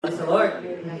Bless the Lord.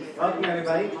 Welcome,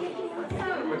 everybody.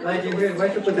 We're glad you're here to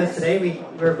worship with us today.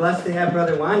 We're blessed to have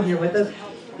Brother Juan here with us.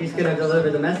 He's going to deliver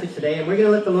the message today, and we're going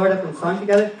to lift the Lord up in song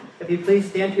together. If you please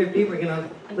stand to your feet, we're going to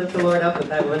lift the Lord up with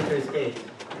 "I Will Enter His Gates."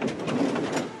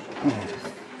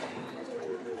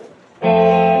 I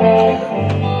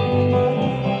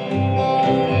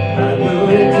will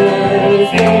enter His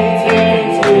gates with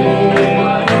thanksgiving.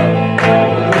 I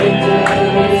will enter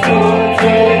His courts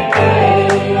with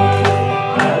praise.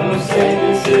 I will say,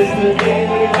 this is the day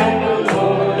that the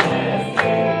Lord has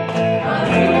made. I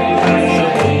will rejoice,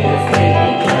 for He has made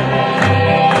me glad.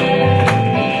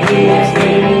 He has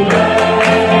made me glad.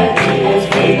 He has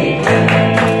made me glad.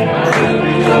 I will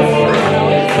rejoice, for He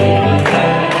has made me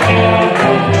glad.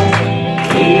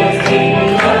 He has made me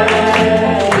glad.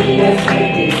 He has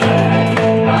made me glad.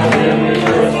 I will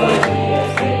rejoice, for He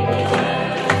has made me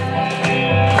glad.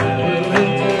 I will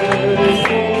enter His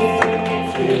gates with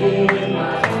thanksgiving in my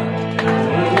heart.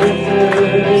 I will enter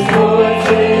His courts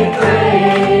with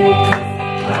praise.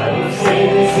 I will say,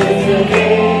 this is the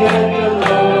day that the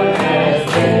Lord has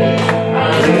made. I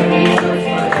will rejoice,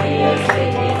 for He has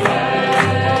made me glad.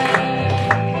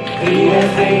 He has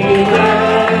made me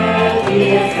glad. He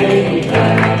has made me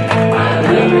glad. I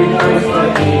will rejoice, for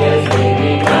He has made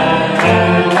me glad.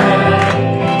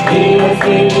 He has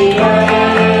made me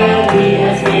glad. He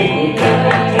has made me glad.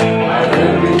 I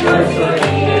will rejoice, for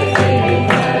He has made me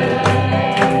glad.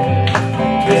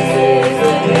 This is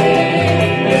the day.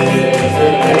 This is the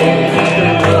day that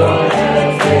the Lord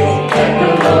has made. That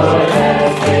the Lord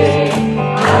has made.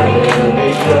 I will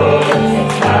rejoice.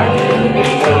 I will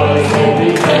rejoice and be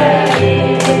glad in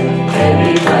it, and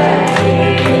be glad in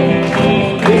it.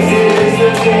 This is the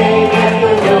day that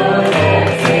the Lord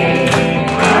has made.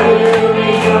 I will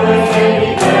rejoice and be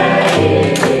glad in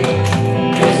it.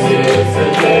 This is the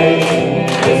day.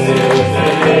 This is the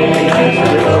day that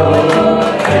the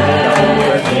Lord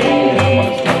has made.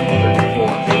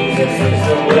 Jesus is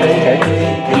the way.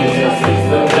 Jesus is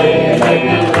the way that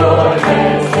the Lord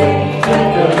has made. That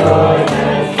the Lord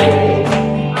has made.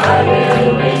 I will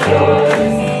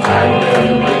rejoice. I will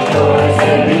rejoice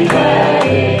and be glad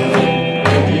in it,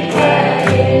 and be glad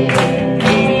in it.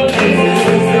 Jesus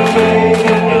is the way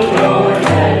that the Lord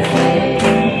has made.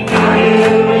 I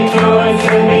will rejoice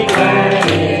and be glad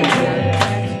in it.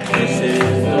 This is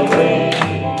the way.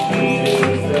 This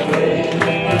is the way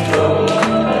that the Lord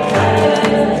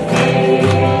has made.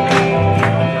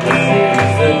 This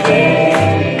is the day.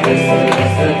 This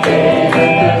is the day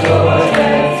that the Lord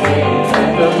has made.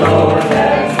 That the Lord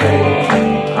has made.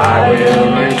 I will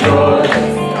rejoice.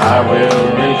 I will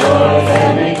rejoice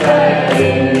and be glad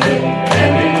in it,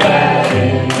 and be glad in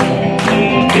it.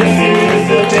 This is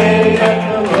the day that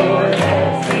the Lord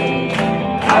has made.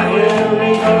 I will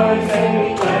rejoice and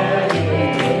be glad in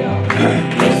it.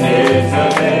 This is the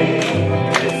day.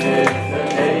 This is the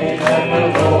day that the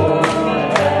Lord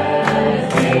has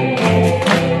made.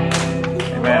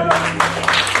 Amen.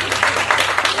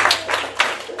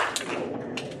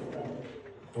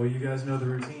 Well, you guys know the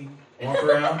routine. Walk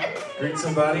around, greet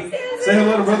somebody, say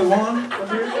hello to Brother Juan up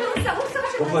here.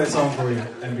 We'll play a song for you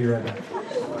and be right back.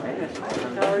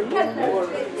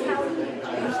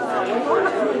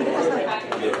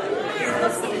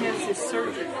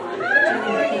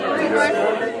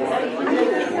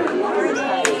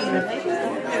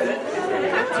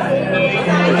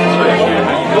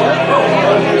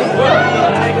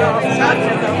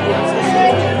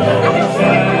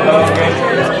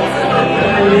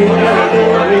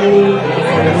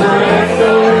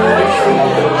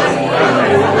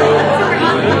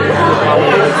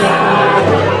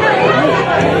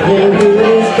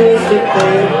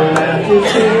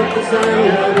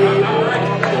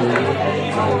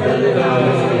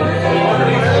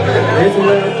 There's a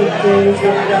wealth of things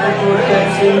that I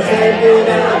confess and said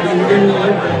that I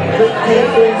believe, but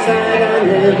deep inside I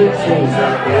never changed. I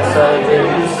guess I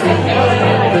didn't see.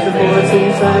 But the voice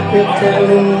inside kept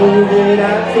telling me that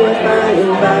I could by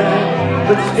and by,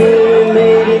 but still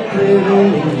made it clear to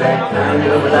me that kind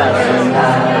of life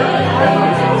somehow.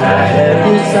 I have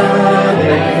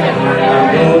decided I'm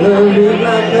gonna live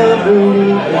like I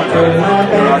believe and turn my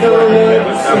back on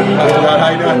everything. I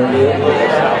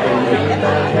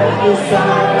have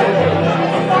decided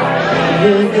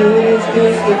being good is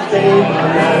just a thing.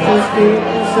 I just keep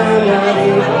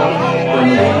somebody when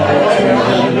they catch me.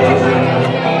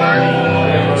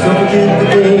 So forget the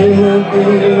game of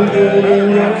being good in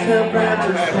your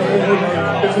self-righteous head.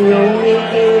 Cause the only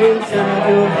good inside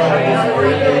your heart is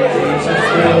breaking Jesus'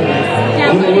 will.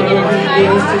 And the world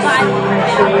begins to see,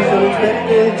 so don't step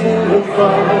into a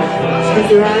fall. Stick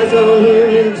your eyes on Him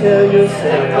and tell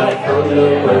yourself I come to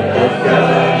work with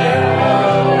God.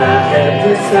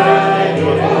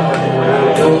 decided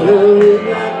I'm gonna live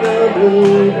like a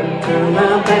believer, turn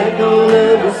my back on the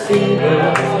deceiver,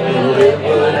 and live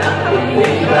what I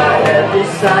believe. I have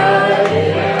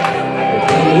decided that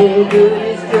being good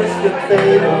is just a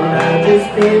favor. I just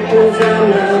think 'cause I'm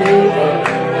not able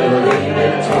to leave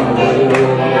it to the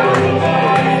Lord.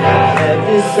 I have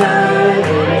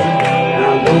decided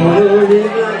I'm gonna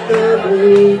live like a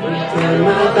believer, turn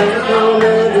my back on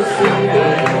the deceiver,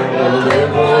 and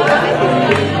live what I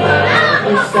believe. I have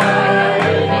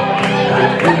decided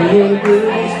that being good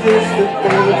is just a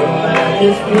favor. I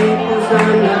just think 'cause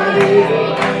I'm not able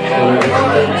to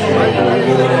leave it to the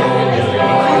Lord.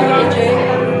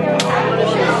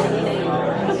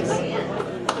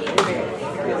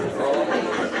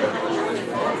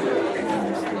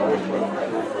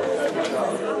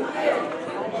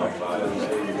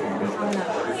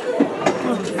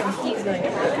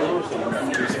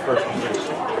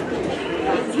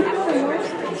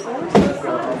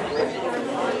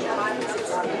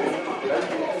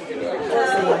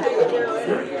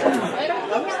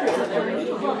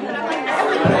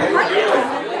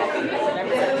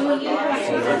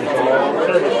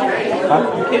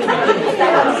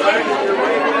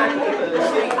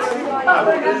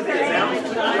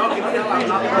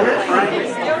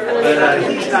 But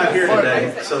he's not here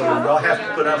today, so y'all have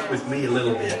to put up with me a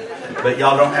little bit. But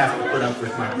y'all don't have to put up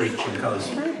with my preaching because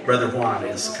Brother Juan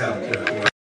has come to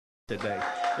today.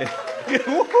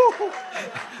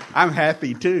 I'm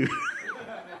happy too.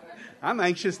 I'm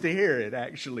anxious to hear it,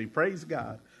 actually. Praise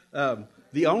God.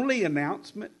 The only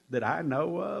announcement that I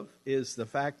know of is the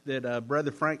fact that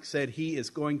Brother Frank said he is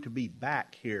going to be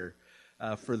back here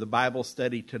for the Bible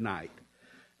study tonight.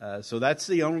 So that's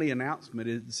the only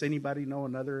announcement. Does anybody know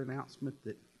another announcement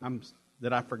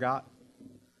that I forgot?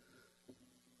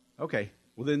 Okay,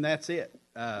 well then that's it.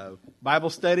 Bible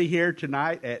study here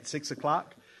tonight at 6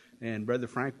 o'clock, and Brother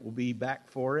Frank will be back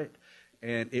for it,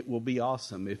 and it will be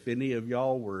awesome. If any of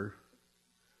y'all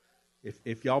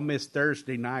if y'all missed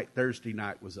Thursday night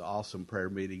was an awesome prayer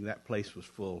meeting. That place was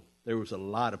full. There was a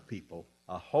lot of people,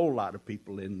 a whole lot of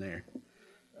people in there.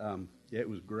 It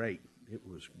was great. It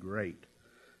was great.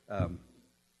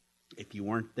 If you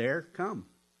weren't there, come.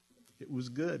 It was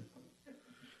good.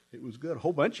 It was good. A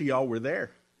whole bunch of y'all were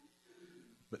there.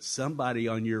 But somebody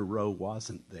on your row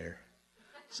wasn't there.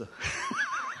 So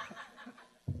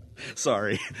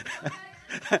sorry.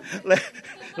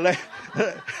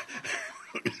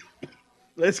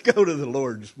 Let's go to the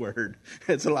Lord's Word.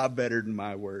 It's a lot better than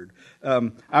my word.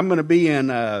 I'm going to be in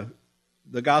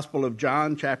the Gospel of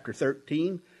John, chapter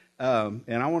 13. And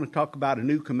I want to talk about a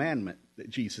new commandment that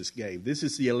Jesus gave. This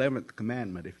is the 11th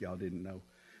commandment, if y'all didn't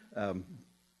know.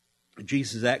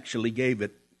 Jesus actually gave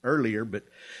it earlier, but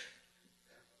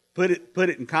put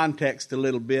it in context a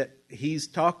little bit. He's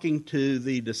talking to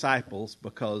the disciples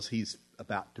because he's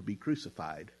about to be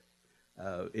crucified.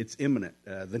 It's imminent,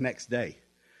 the next day.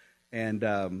 And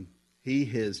he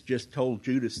has just told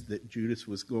Judas that Judas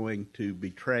was going to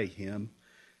betray him,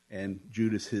 and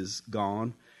Judas is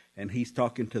gone. And he's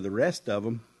talking to the rest of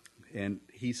them, and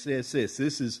he says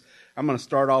this. I'm going to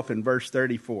start off in verse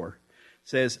 34. It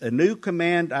says, a new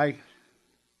command I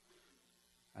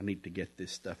need to get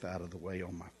this stuff out of the way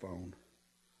on my phone.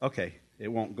 Okay, it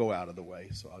won't go out of the way,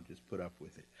 so I'll just put up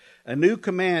with it. A new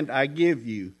command I give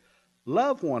you,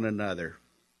 love one another.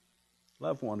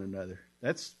 Love one another.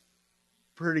 That's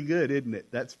pretty good, isn't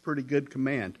it? That's a pretty good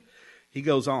command. He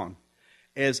goes on,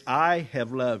 as I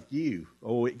have loved you.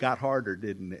 Oh, it got harder,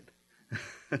 didn't it?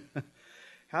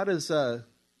 How does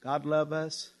God love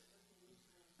us?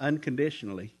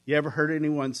 Unconditionally. You ever heard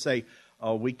anyone say,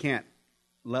 oh, we can't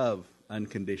love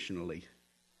unconditionally?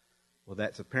 Well,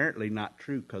 that's apparently not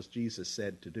true because Jesus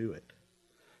said to do it.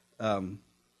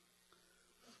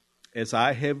 As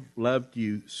I have loved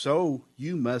you, so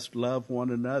you must love one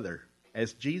another,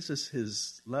 as Jesus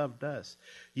has loved us.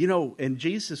 You know, and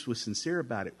Jesus was sincere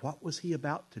about it. What was he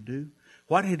about to do?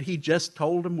 What had he just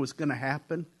told them was going to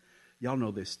happen? Y'all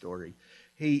know this story.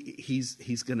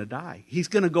 He's going to die. He's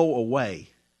going to go away,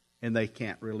 and they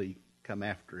can't really come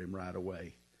after him right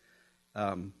away.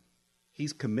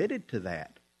 He's committed to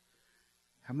that.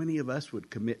 How many of us would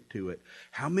commit to it?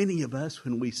 How many of us,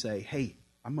 when we say, hey,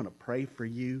 I'm going to pray for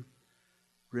you,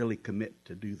 really commit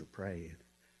to do the praying?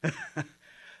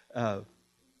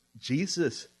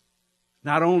 Jesus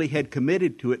not only had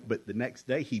committed to it, but the next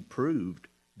day he proved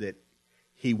that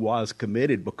he was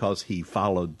committed because he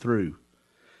followed through.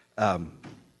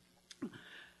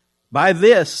 By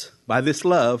this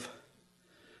love,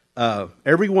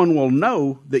 Everyone will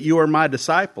know that you are my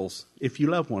disciples if you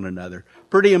love one another.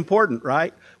 Pretty important,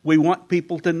 right? We want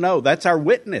people to know. That's our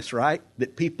witness, right?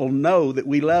 That people know that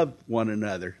we love one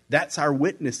another. That's our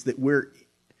witness that we're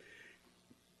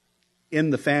in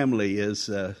the family, as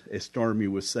Stormy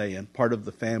was saying, part of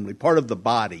the family, part of the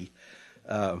body.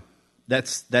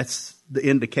 That's the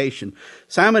indication.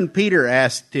 Simon Peter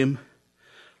asked him,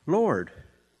 Lord,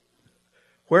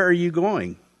 where are you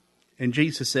going? And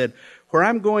Jesus said, where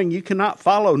I'm going you cannot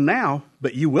follow now,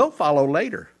 but you will follow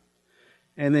later.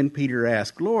 And then Peter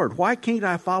asked, Lord, why can't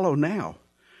I follow now?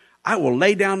 I will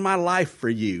lay down my life for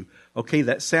you. Okay,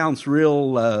 that sounds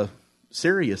real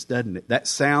serious, doesn't it? That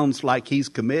sounds like he's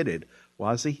committed.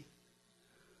 Was he?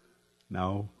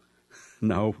 No,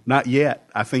 not yet.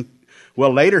 I think,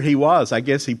 well, later he was. I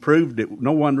guess he proved it.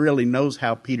 No one really knows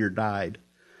how Peter died,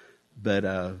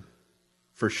 but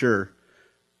for sure.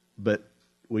 But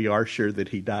we are sure that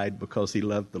he died because he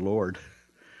loved the Lord.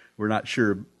 We're not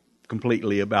sure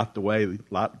completely about the way.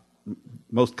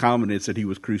 Most common is that he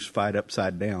was crucified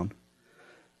upside down.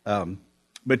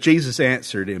 But Jesus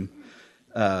answered him,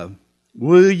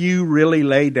 will you really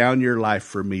lay down your life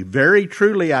for me? Very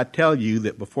truly I tell you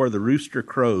that before the rooster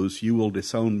crows, you will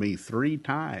disown me 3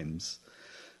 times.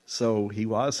 So he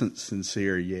wasn't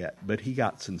sincere yet, but he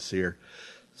got sincere.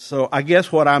 So I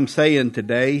guess what I'm saying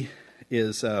today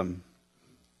is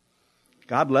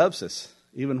God loves us,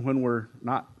 even when we're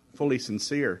not fully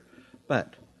sincere.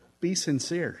 But be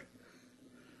sincere.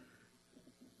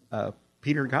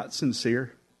 Peter got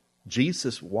sincere.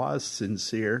 Jesus was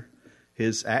sincere.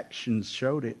 His actions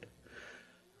showed it.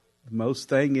 The most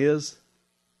thing is,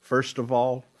 first of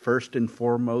all, first and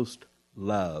foremost,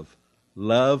 love.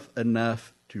 Love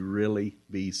enough to really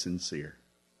be sincere.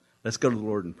 Let's go to the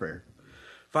Lord in prayer.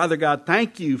 Father God,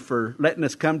 thank you for letting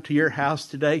us come to your house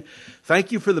today.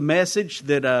 Thank you for the message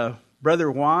that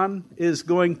Brother Juan is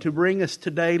going to bring us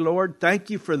today, Lord. Thank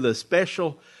you for the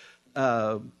special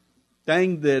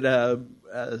thing that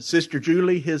Sister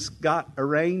Julie has got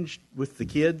arranged with the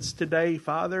kids today,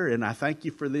 Father. And I thank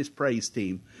you for this praise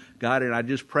team, God. And I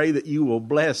just pray that you will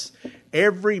bless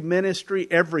every ministry,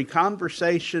 every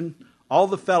conversation, all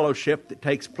the fellowship that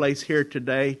takes place here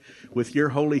today with your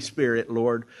Holy Spirit,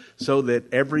 Lord, so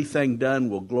that everything done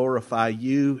will glorify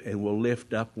you and will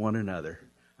lift up one another.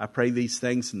 I pray these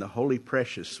things in the holy,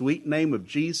 precious, sweet name of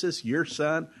Jesus, your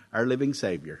Son, our living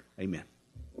Savior. Amen.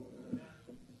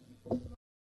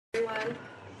 Everyone,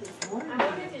 I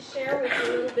wanted to share with you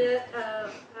a little bit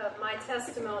of my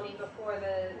testimony before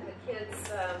the kids,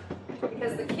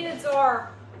 because the kids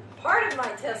are part of my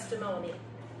testimony.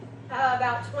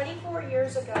 About 24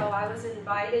 years ago, I was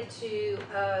invited to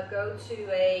go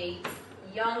to a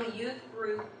young youth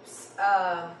group's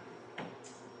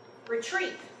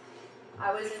retreat.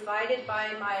 I was invited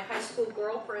by my high school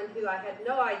girlfriend, who I had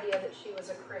no idea that she was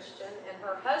a Christian, and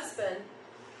her husband.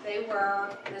 They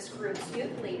were this group's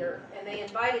youth leader, and they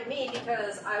invited me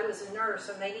because I was a nurse,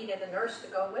 and they needed a nurse to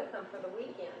go with them for the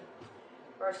weekend.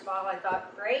 First of all, I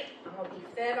thought, great, I'm going to be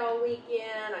fed all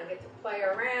weekend, I get to play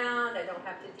around, I don't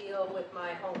have to deal with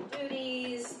my home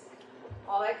duties,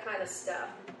 all that kind of stuff.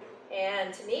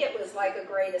 And to me, it was like a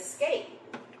great escape.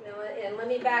 And let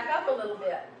me back up a little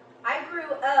bit. I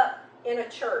grew up in a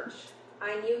church.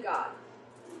 I knew God.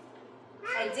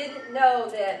 I didn't know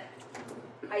that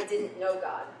I didn't know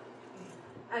God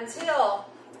until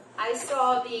I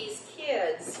saw these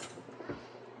kids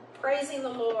praising the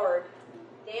Lord,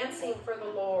 dancing for the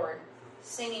Lord,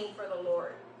 singing for the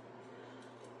Lord.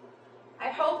 I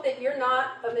hope that you're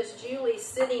not a Miss Julie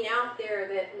sitting out there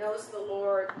that knows the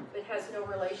Lord but has no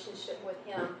relationship with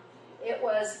Him. It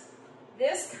was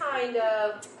this kind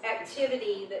of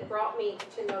activity that brought me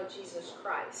to know Jesus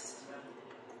Christ.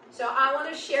 So I want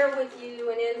to share with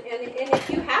you, and if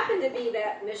you happen to be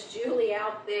that Miss Julie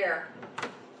out there,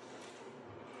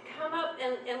 come up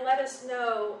and let us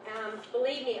know.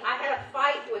 Believe me, I had a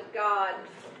fight with God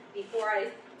before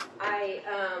I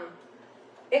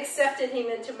accepted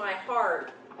Him into my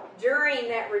heart during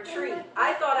that retreat.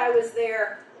 I thought I was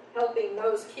there helping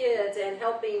those kids and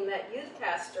helping that youth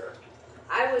pastor.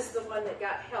 I was the one that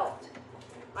got helped.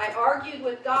 I argued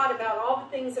with God about all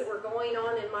the things that were going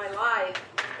on in my life,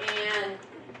 and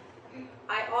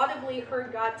I audibly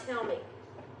heard God tell me,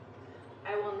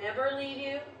 I will never leave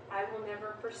you, I will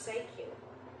never forsake you.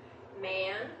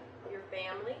 Man, your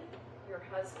family, your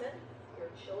husband, your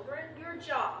children, your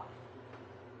job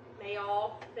may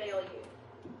all fail you.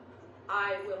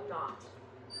 I will not.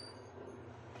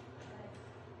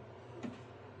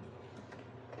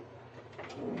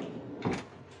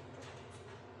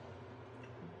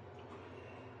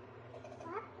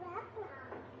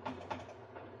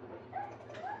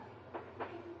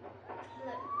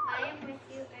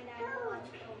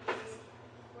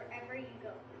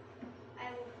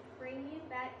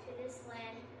 to this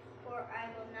land, for I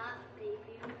will not leave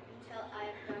you until I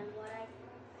have done what I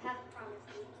have promised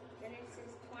you.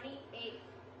 Genesis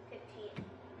 28:15.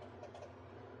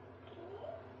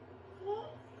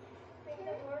 May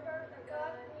the Lord our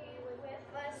God be with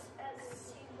us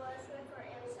as he was with our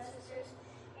ancestors,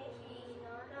 and he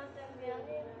not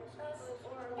abandon us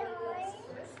or leave us.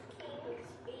 1 Kings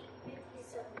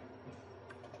 8:57.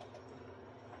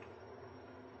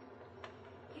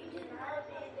 You did not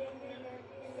abandon them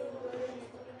in the wilderness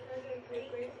because of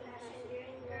great compassion.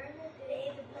 During the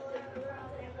day, the pillar of cloud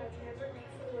never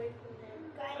takes away from them,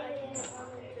 guiding them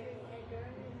on their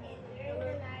journey, and during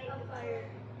the night, a fire.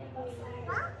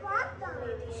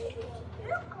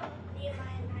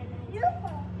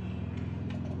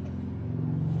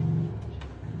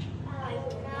 I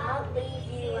will not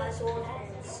leave you as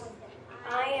orphans.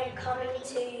 I am coming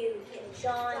to you.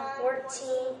 John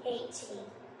 14:18.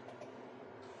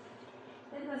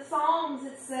 In the Psalms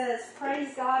it says,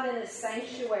 praise God in his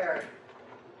sanctuary.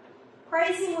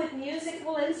 Praise him with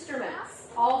musical instruments,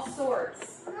 all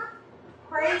sorts.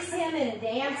 Praise him in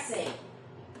dancing.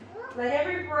 Let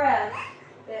everything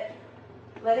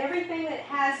that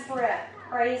has breath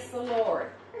praise the Lord.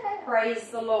 Praise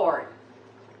the Lord.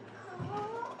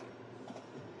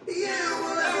 You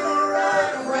will never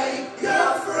run away,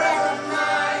 you're forever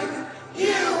mine.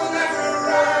 You will never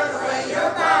run away,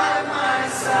 you're by my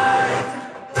side.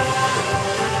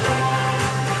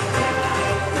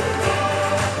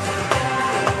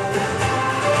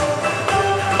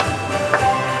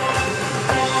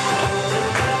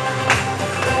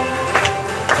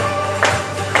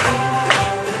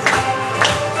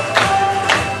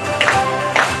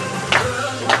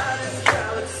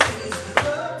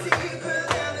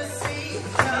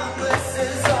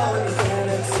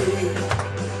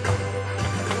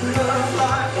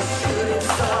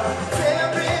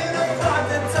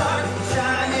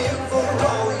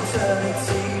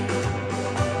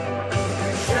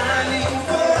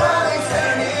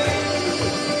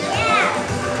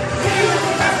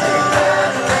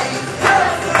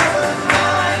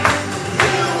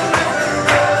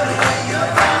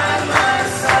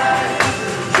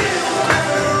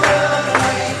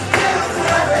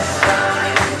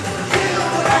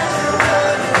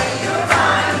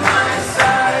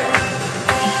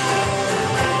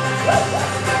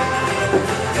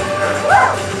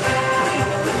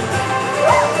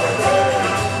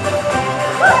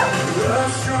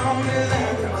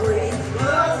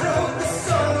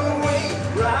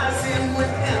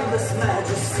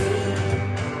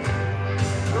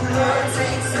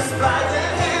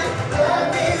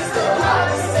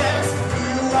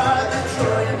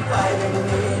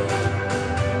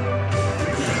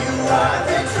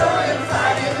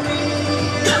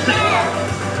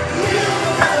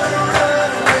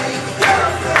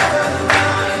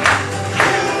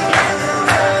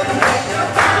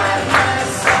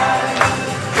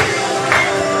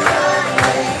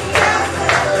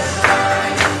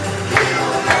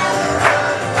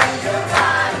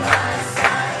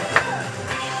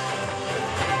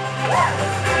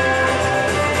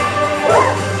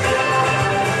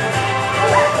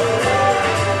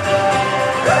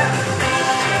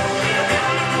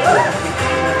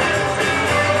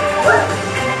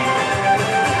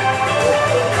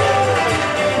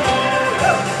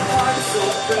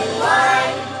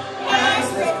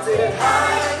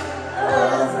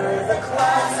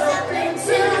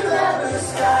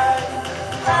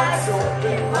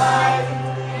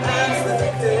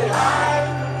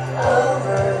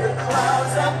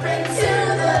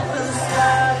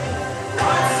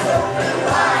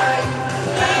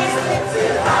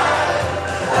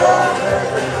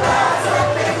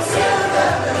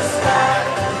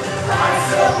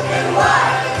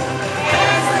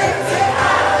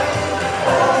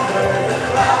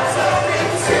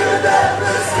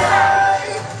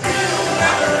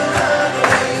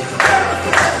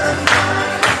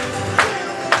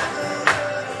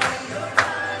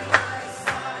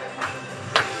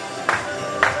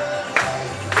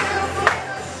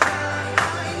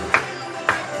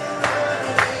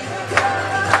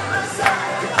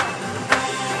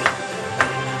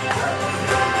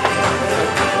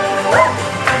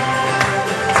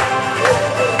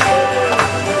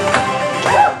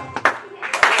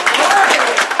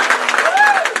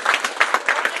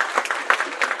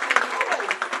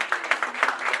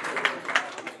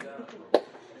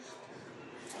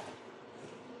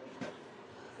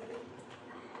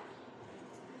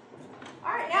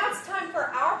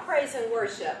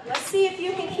 worship. Let's see if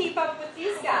you can keep up with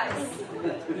these guys.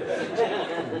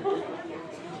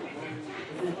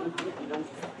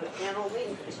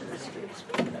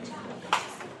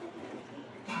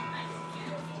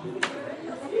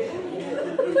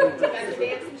 Got your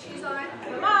dancing shoes on?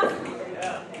 Come on.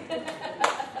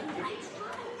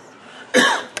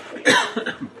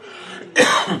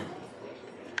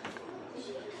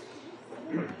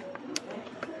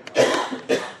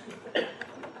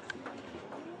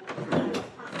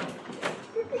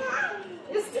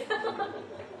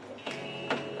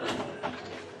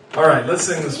 All right, let's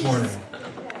sing this morning.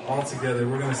 All together,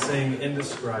 we're going to sing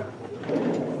Indescribable.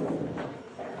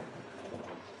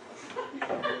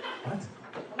 What?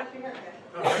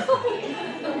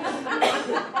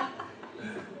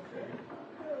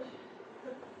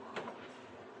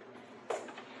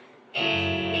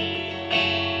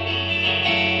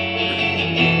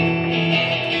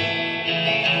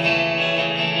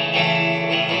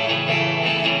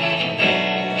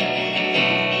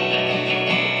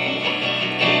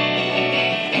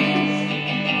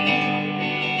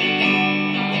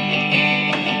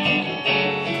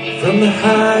 From the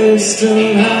highest of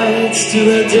heights to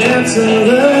the depths of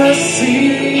the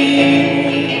sea,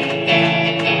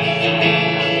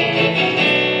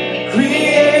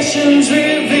 creation's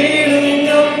revealing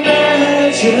your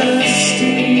majesty.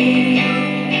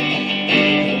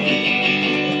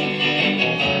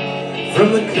 From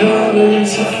the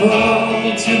colors of fall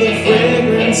to the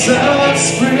fragrance of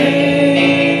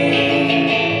spring,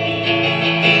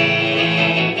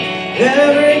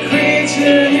 every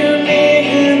creature unique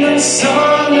in the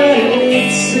song that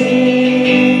it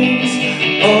sings,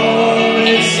 all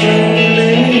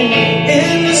extending,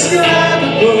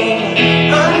 indescribable,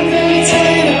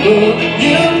 uncontainable.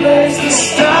 You place the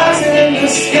stars in the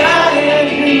sky and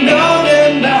you know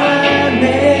them by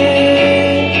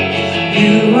name.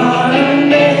 You are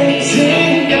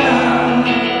amazing, God,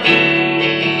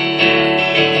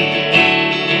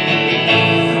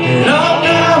 and all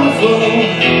powerful,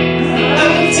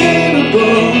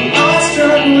 untamable,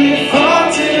 awestruck, we fall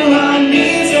to our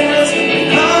knees as we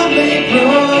humbly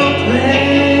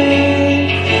proclaim,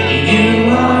 you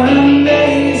are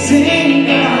amazing,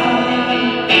 God.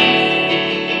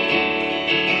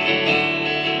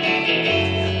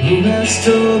 Who has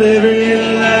told every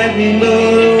lightning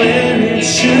bolt where it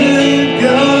should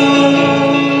go,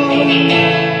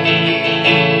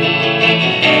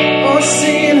 or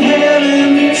seen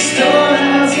heaven your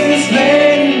storehouses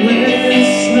laden with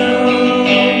snow?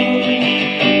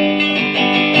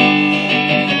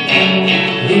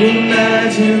 Who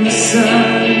imagined the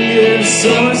sun and gave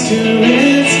source to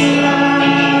its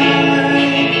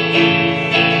light,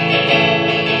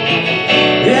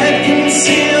 yet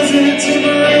conceals it to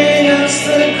bring us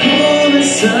the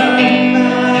coolness of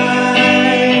night?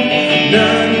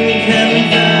 None can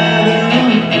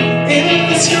fathom,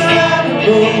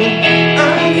 indescribable,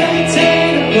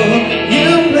 uncontainable. You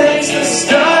place the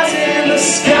stars in the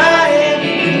sky and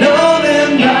you know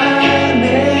them by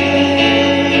name.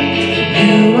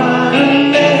 You are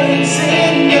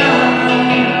amazing,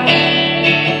 God,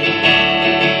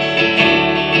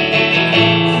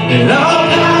 and all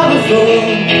powerful,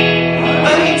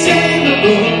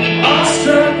 untamable,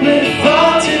 awestruck, we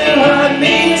fall to our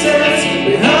knees as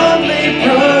we humbly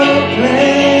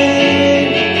proclaim,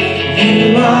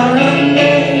 you are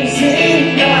amazing,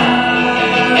 God.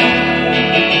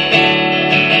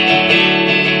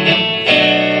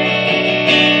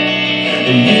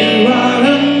 You are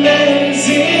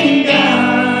amazing,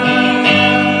 God.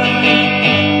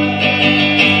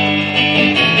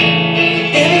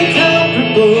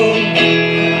 Incomparable,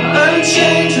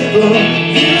 unchangeable,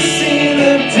 you see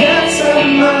the depths of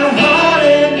my heart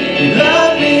and you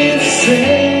love me the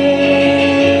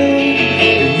same.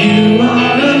 You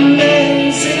are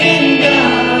amazing,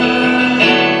 God,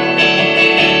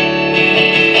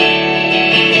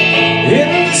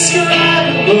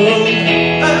 indescribable,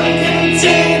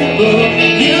 uncontainable.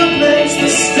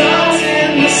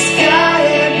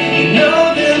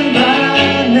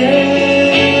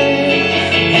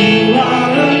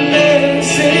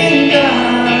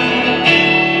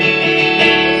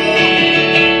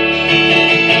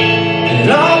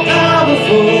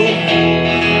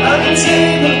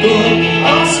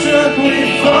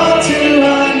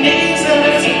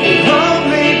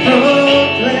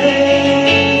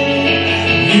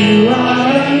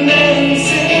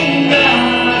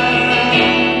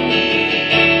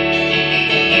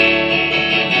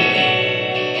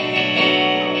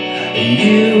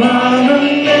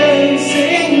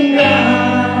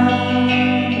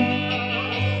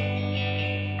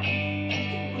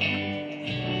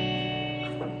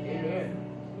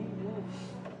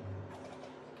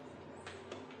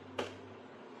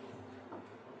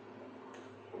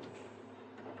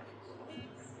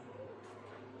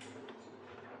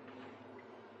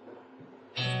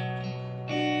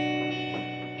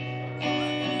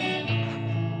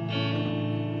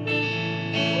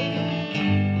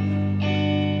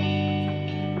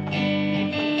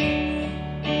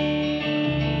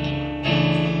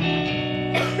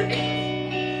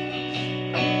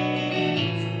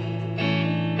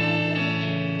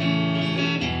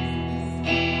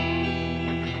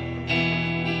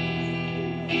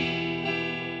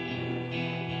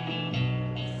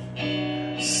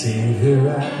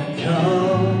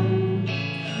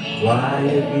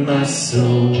 quiet my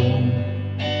soul.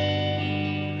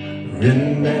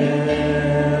 Remember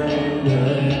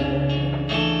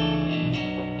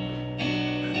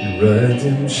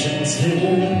redemption's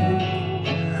hill,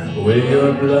 where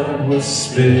your blood was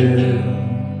spilled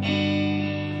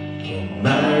for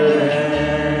my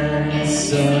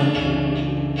ransom.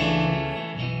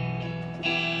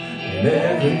 And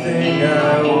everything I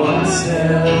once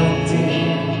held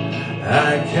dear,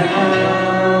 I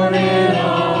count it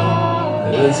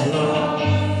all as lost.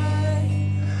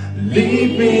 Lead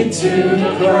me to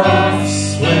the cross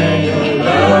where your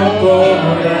love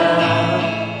poured out.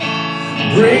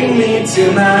 Bring me to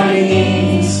my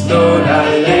knees, Lord,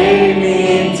 I lay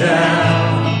me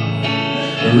down.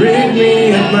 Rid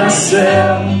me of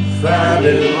myself, I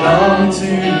belong to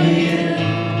you.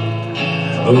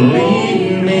 Oh,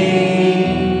 lead me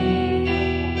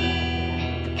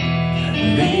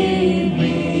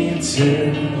to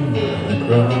the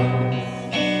cross.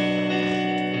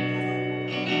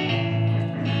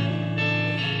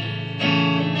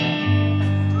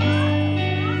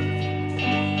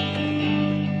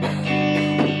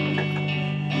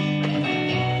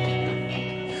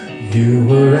 You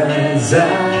were as I,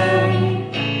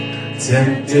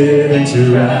 tempted and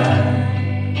tried,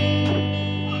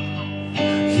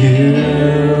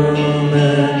 human.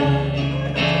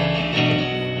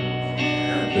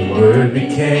 The Word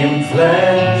became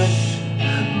flesh,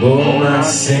 bore my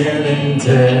sin and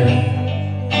death.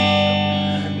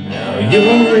 Now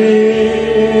you're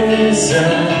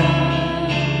risen.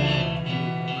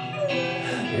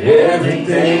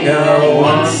 Everything I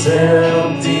once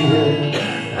held dear,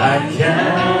 I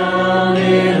count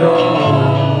it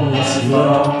all as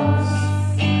lost.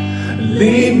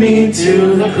 Lead me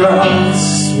to the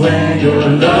cross where your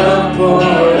love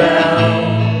poured out.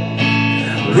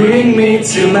 Bring me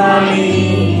to my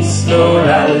knees, Lord,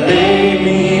 I lay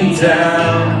me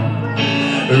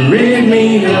down. Rid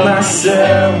me of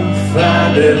myself,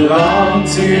 I belong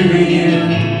to you.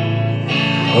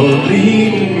 Oh,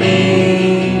 lead me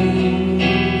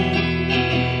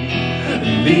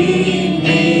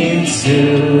to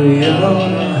your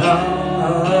heart,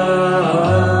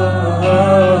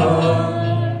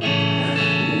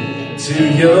 to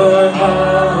your heart.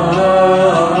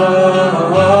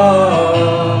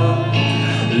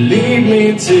 Lead me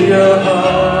to your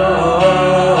heart.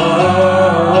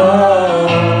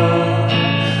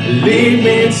 Lead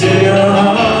me to your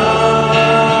heart.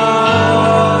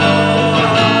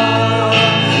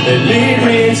 Lead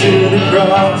me to the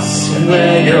cross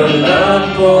where your love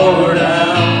poured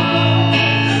out.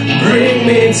 Bring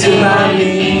me to my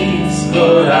knees,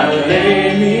 Lord, I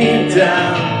lay me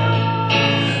down.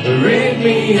 Rid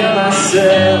me of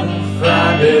myself,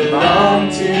 I belong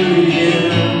to you.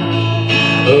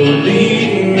 Oh,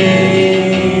 lead me,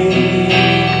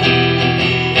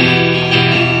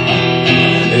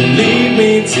 and lead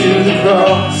me to the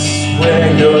cross where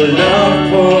your love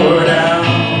poured out.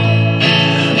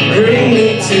 Bring me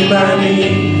to my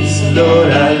knees,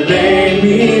 Lord, I lay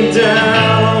me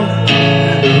down.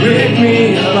 Rid me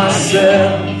of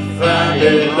myself, I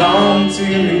belong to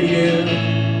you.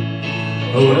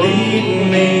 Oh, lead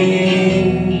me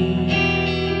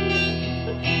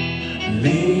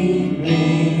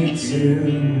to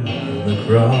the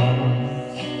cross.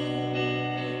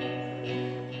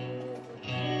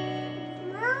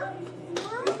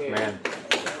 Man.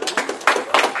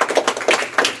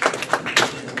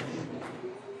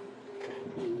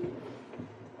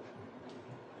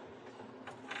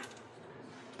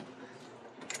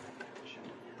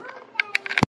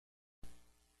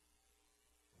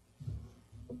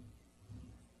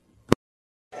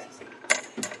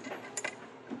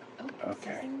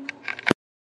 Okay.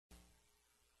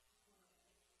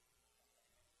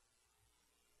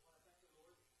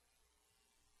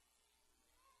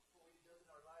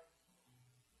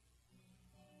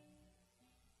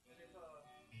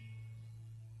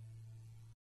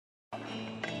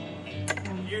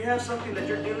 You have something that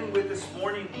you're dealing with this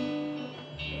morning,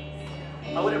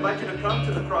 I would invite you to come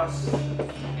to the cross.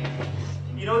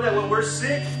 You know that when we're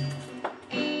sick,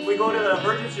 we go to the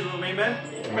emergency room, amen?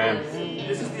 Amen.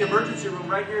 This is the emergency room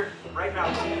right here, right now.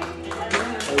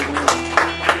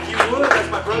 If you would, as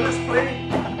my brothers play,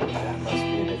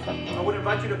 I would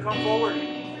invite you to come forward. I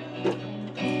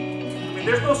mean,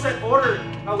 there's no set order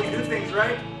how we do things,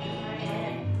 right?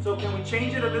 So can we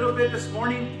change it a little bit this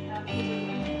morning?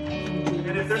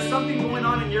 And if there's something going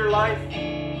on in your life,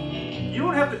 you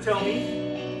don't have to tell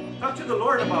me. Talk to the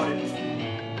Lord about it.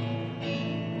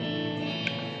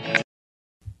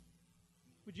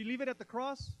 Would you leave it at the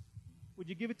cross? Would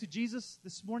you give it to Jesus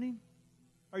this morning?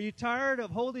 Are you tired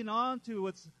of holding on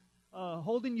to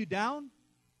holding you down?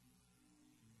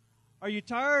 Are you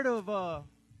tired of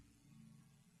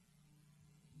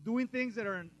doing things that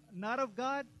are not of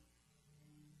God?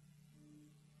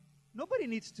 Nobody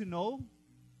needs to know.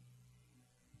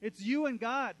 It's you and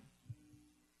God.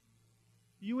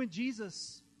 You and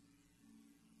Jesus.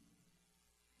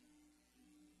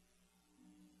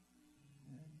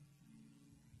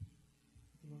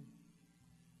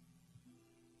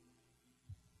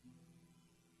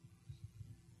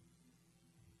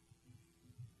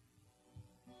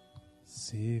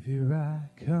 Savior, I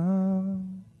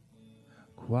come,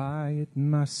 quiet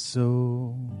my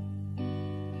soul.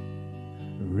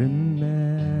 Remember,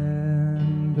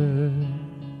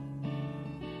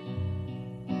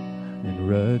 in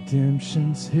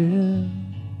redemption's hill,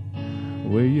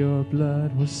 where your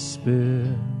blood was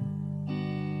spilled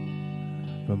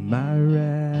for my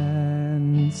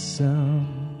ransom,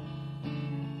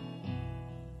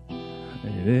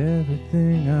 and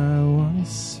everything I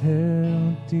once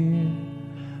held dear,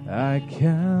 I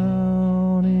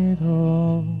count it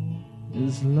all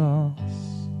as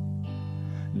lost.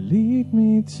 Lead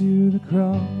me to the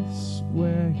cross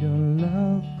where your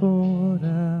love poured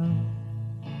out.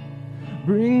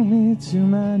 Bring me to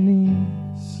my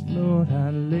knees, Lord, I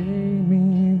lay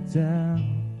me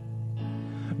down.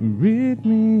 Rid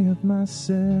me of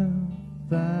myself,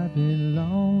 I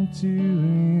belong to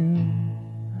you.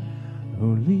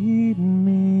 Oh, lead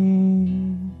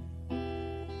me.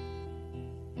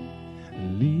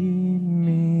 Lead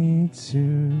me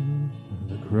to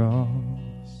the cross.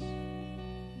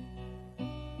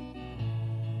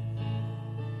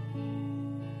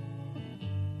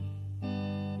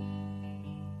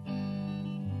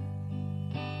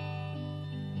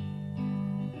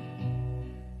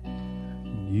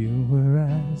 You were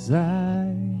as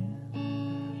I,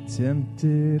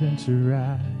 tempted and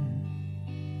tried,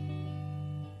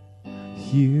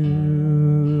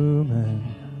 human.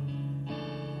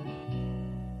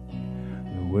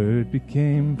 The Word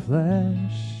became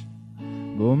flesh,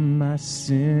 bore my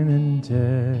sin and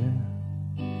death.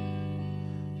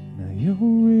 Now you're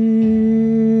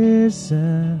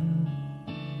risen.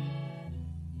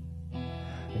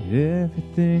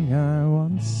 Everything I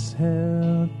once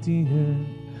held dear,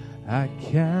 I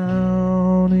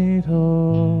count it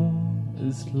all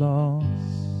as lost.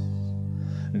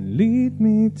 Lead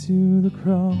me to the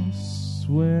cross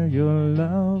where your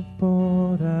love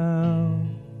poured out.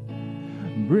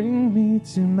 Bring me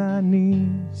to my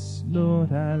knees,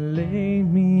 Lord, I lay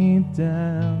me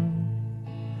down.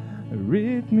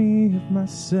 Rid me of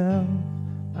myself,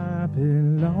 I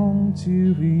belong to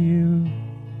you.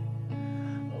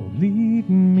 Oh, lead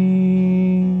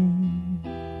me.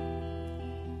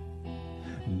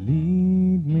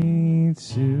 Lead me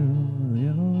to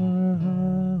your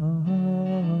heart,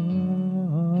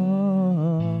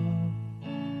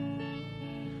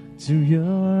 to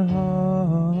your heart.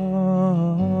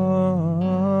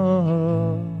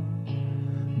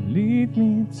 Lead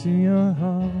me to your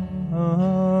heart.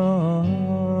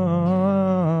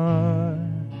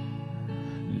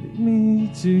 Lead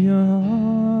me to your heart.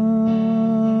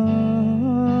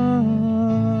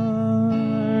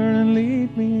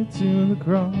 Lead me to the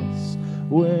cross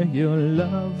where your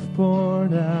love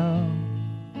poured out.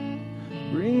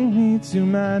 Bring me to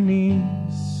my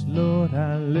knees, Lord,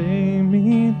 I lay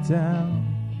me down.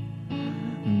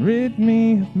 Rid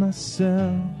me of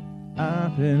myself, I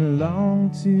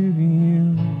belong to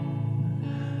you.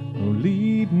 Oh,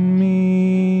 lead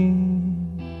me.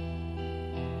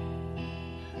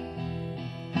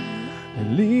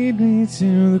 Lead me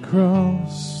to the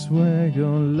cross where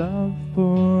your love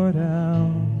poured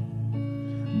out.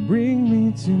 Bring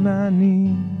me to my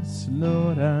knees,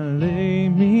 Lord, I lay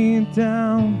me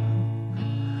down.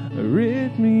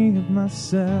 Rid me of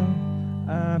myself,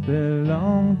 I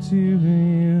belong to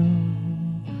you.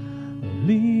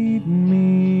 Lead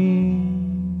me.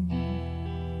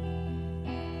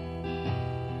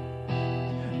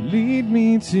 Lead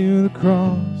me to the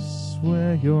cross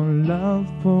where your love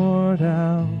poured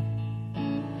out.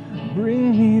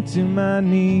 Bring me to my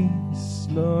knees,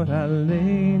 Lord, I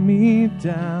lay me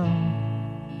down.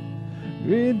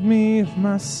 Rid me of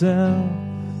myself,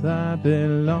 I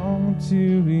belong to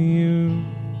you.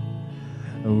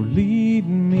 Oh, lead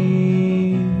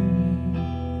me.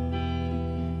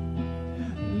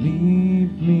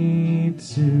 Lead me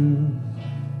to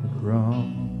the cross.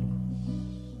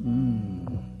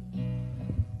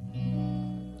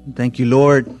 Thank you,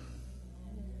 Lord.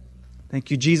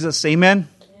 Thank you, Jesus. Amen.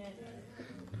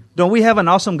 Don't we have an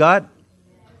awesome God?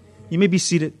 You may be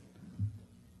seated.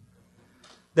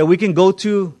 That we can go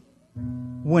to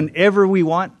whenever we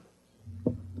want.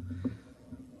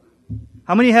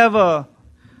 How many have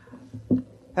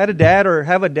had a dad or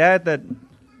have a dad that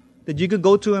you could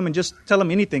go to him and just tell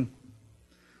him anything?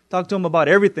 Talk to him about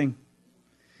everything.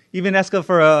 Even ask him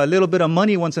for a little bit of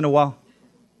money once in a while.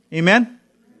 Amen?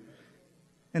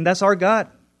 And that's our God.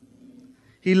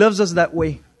 He loves us that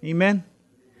way. Amen?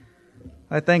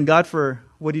 I thank God for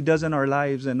what He does in our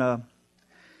lives. And I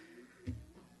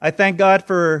thank God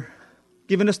for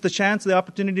giving us the chance, the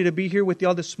opportunity to be here with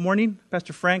y'all this morning.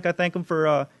 Pastor Frank, I thank him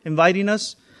for inviting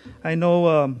us. I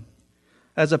know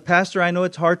as a pastor, I know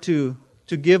it's hard to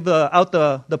give out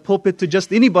the pulpit to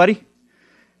just anybody.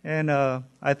 And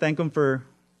I thank him for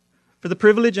the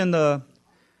privilege and the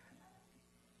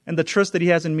trust that he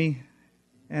has in me.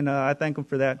 And I thank him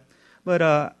for that. But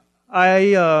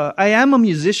I am a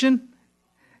musician,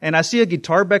 and I see a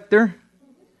guitar back there.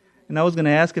 And I was going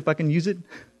to ask if I can use it.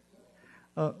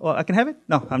 Well, I can have it?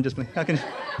 No, I'm just playing. I'm going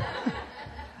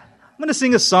to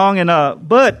sing a song,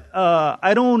 but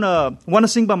I don't want to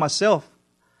sing by myself.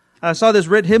 I saw this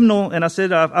red hymnal, and I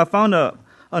said I found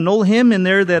an old hymn in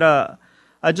there that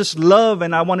I just love,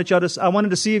 and I wanted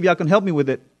to see if y'all can help me with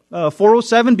it.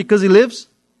 407, Because He Lives.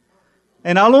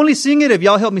 And I'll only sing it if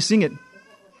y'all help me sing it.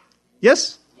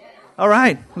 Yes? All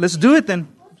right, let's do it then.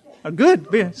 Good.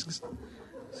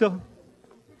 So.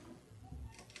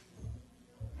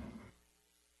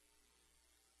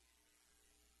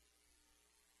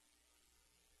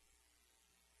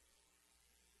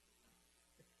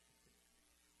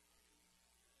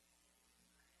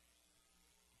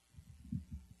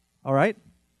 All right.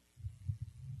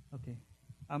 Okay.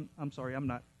 I'm sorry. I'm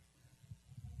not.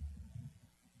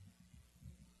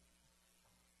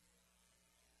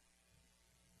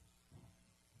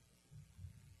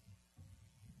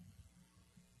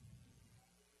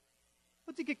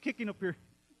 What's he get kicking up here?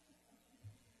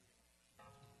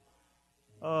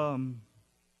 Oh,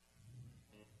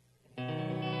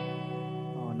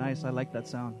 nice. I like that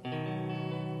sound.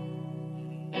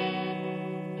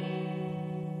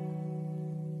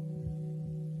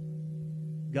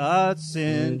 God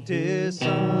sent His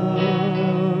Son.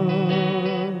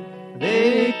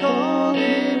 They called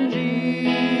Him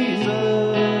Jesus.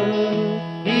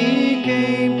 He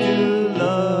came to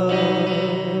love,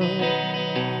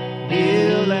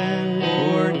 heal, and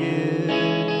forgive.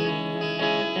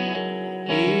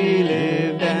 He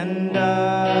lived and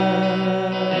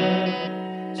died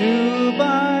to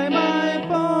buy my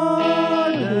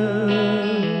pardon.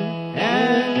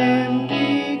 An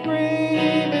empty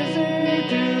grave is there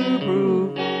to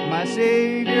prove my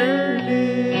Savior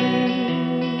lived.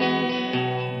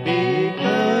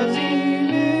 Because He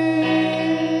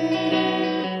lived,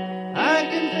 I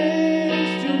can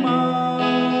face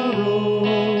tomorrow.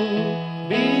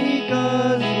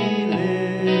 Because He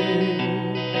lived,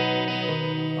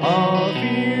 all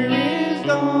fear is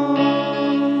gone.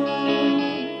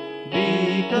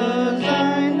 Because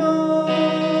I know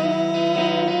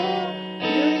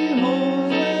He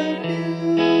holds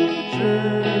the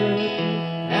future,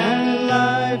 and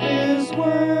life is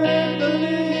worth the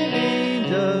living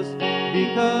just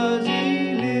because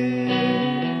He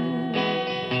lived.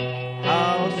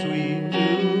 How sweet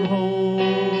to hold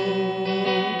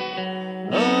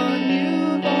a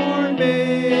newborn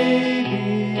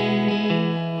baby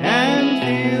and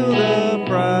feel the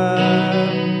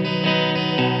pride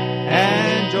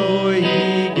and joy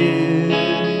He gives.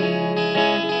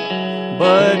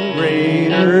 But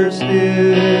greater still,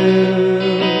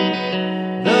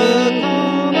 the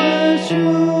calm assurance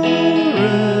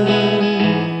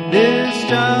this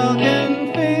child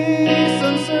can face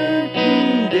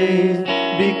uncertain days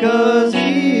because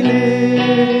He lived.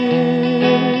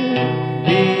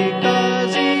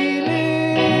 Because He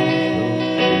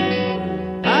lived,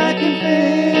 I can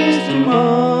face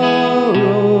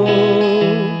tomorrow.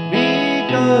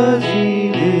 Because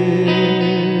He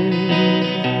lived,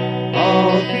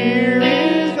 all fear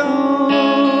is gone.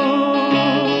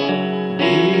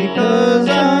 Because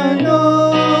I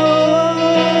know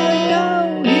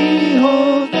He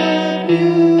holds the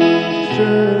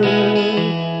future,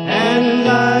 and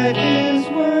life is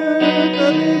worth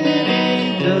the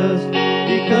living just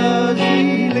because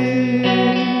He lived.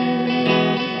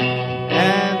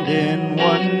 And then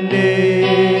one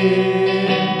day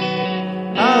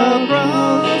I'll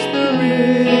cross the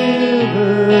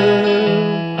river,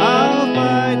 I'll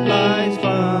fight life's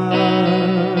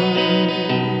fight,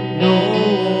 no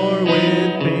war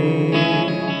with pain.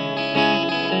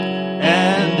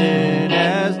 And then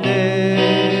as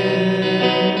death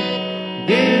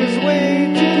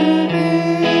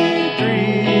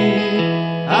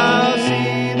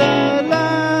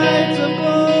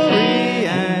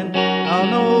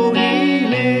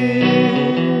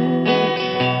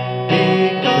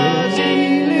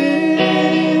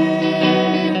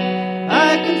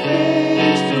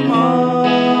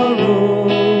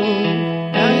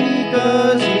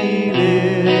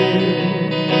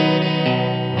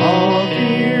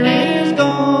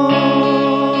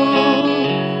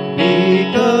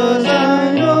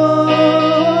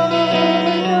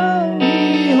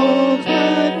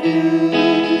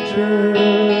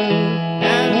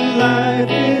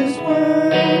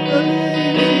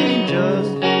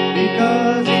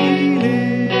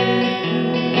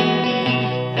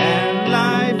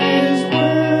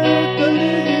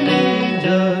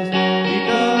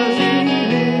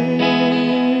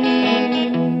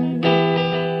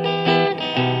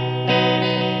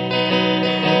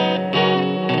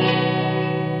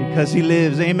because He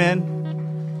lives. Amen.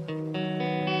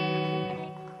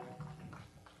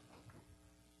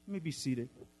 Let me be seated.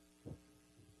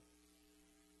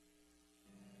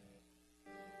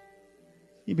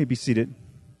 You may be seated.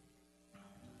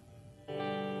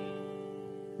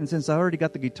 And since I already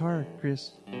got the guitar,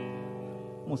 Chris,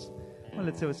 let's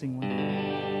sing one.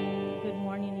 Good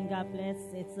morning and God bless.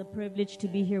 It's a privilege to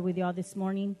be here with y'all this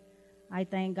morning. I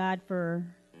thank God for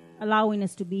allowing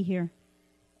us to be here.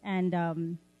 And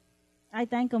I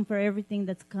thank Him for everything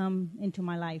that's come into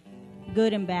my life,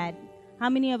 good and bad. How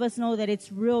many of us know that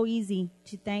it's real easy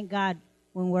to thank God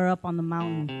when we're up on the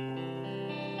mountain?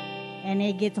 And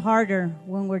it gets harder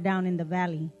when we're down in the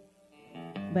valley.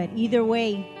 But either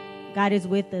way, God is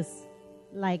with us.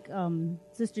 Like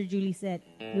Sister Julie said,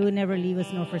 He would never leave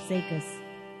us nor forsake us.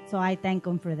 So I thank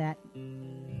Him for that.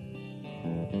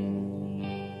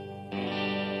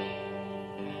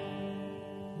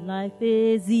 Life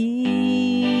is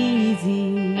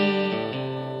easy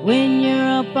when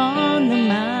you're up on the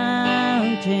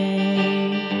mountain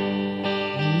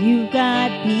and you've got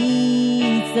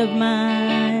peace of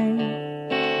mind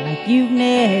like you've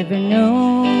never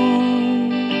known.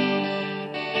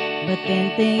 But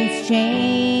then things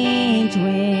change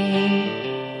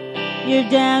when you're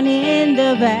down in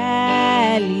the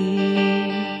valley.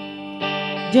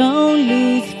 Don't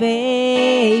lose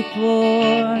faith,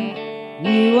 for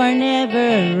you are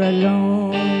never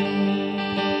alone.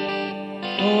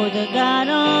 For the God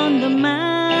on the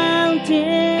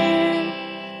mountain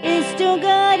is still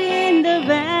God in the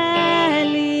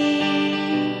valley.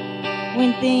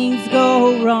 When things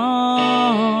go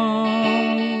wrong,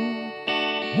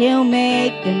 He'll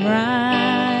make them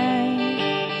right.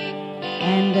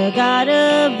 And the God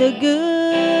of the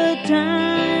good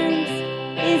times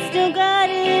is still God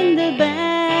in the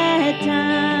bad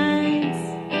times.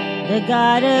 The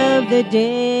God of the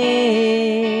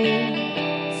day,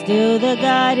 still the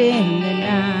God in the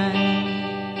night.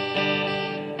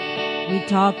 We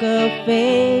talk of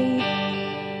faith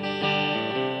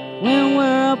when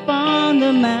we're up on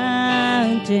the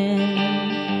mountain.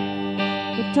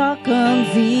 The talk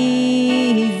comes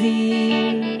easy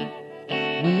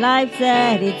when life's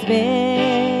at its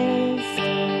best.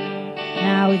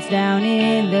 Now it's down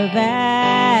in the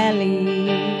valley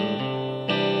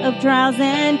of trials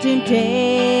and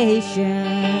temptations.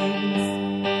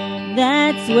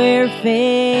 That's where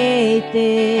faith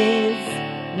is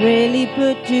really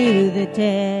put to the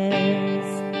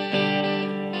test.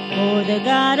 For the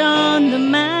God on the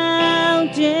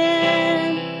mountain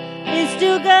is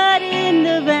still God in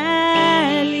the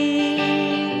valley.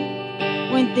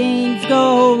 When things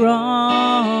go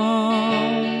wrong,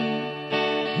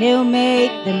 He'll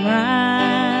make them right.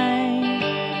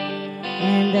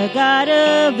 And the God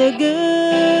of the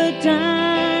good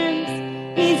times,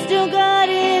 He's still God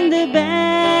in the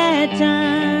bad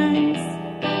times.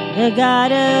 The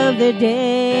God of the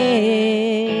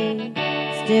day,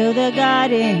 still the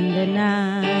God in the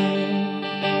night.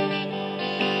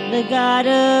 The God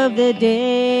of the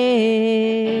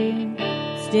day,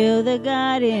 still the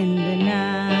God in the night.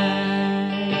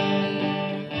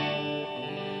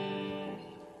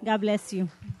 God bless you.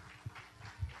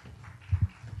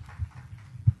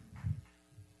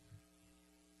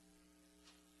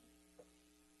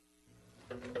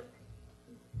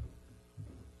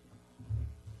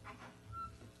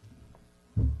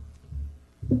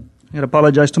 I gotta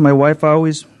apologize to my wife. I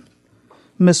always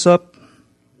mess up.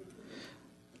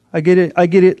 I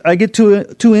get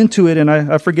too into it, and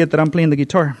I forget that I'm playing the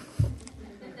guitar.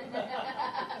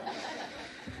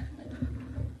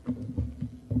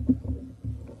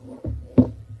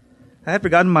 I had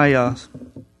forgotten my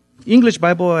English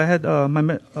Bible. I had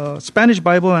my Spanish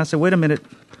Bible, and I said, "Wait a minute,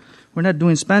 we're not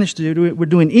doing Spanish today. We're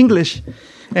doing English."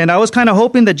 And I was kind of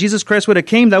hoping that Jesus Christ would have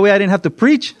came. That way, I didn't have to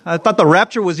preach. I thought the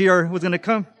rapture was going to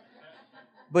come.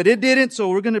 But it didn't, so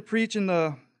we're going to preach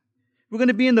we're going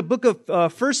to be in the book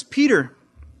of 1 Peter.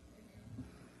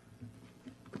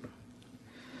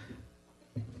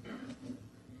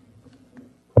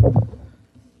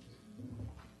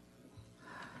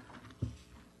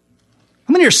 How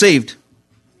many are saved?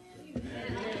 If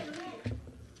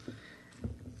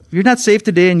you're not saved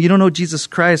today and you don't know Jesus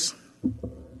Christ,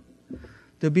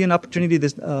 there'll be an opportunity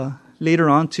this, later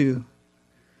on to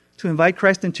invite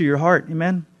Christ into your heart.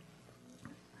 Amen.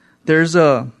 There's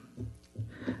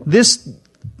this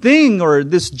thing or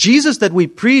this Jesus that we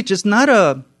preach is not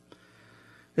a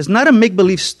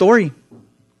make-believe story.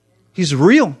 He's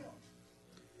real.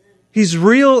 He's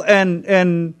real,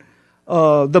 and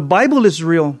the Bible is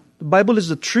real. The Bible is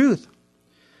the truth.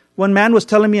 One man was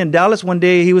telling me in Dallas one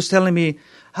day, he was telling me,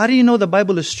 "How do you know the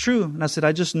Bible is true?" And I said,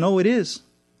 "I just know it is.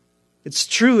 It's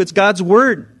true. It's God's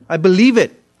word. I believe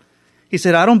it. He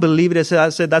said, I don't believe it. I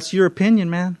said, that's your opinion,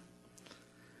 man.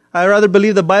 I'd rather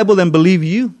believe the Bible than believe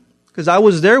you, because I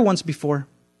was there once before.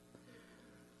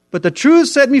 But the truth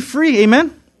set me free.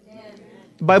 Amen?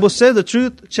 The Bible says the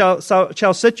truth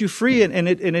shall set you free, and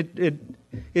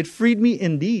it freed me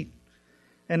indeed.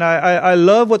 And I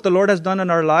love what the Lord has done in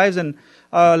our lives. And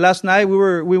last night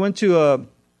we went to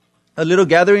a little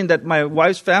gathering that my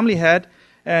wife's family had,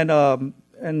 and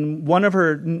one of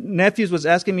her nephews was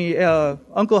asking me,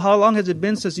 Uncle, how long has it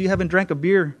been since you haven't drank a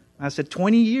beer? I said,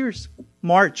 20 years.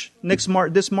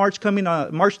 This March coming,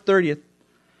 March 30th.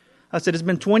 I said, it's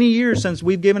been 20 years since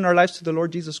we've given our lives to the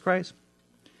Lord Jesus Christ.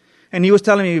 And he was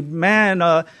telling me, man,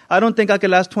 I don't think I could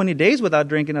last 20 days without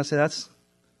drinking. I said,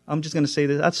 I'm just going to say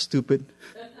this, that's stupid.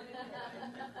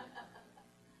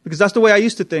 Because that's the way I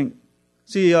used to think.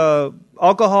 See,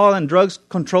 alcohol and drugs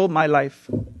controlled my life.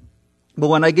 But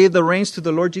when I gave the reins to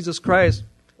the Lord Jesus Christ,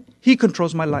 He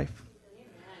controls my life.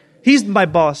 He's my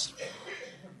boss.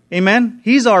 Amen?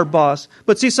 He's our boss.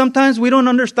 But see, sometimes we don't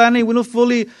understand it. We don't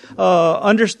fully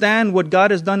understand what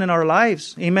God has done in our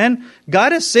lives. Amen?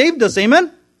 God has saved us.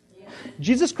 Amen? Yeah.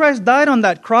 Jesus Christ died on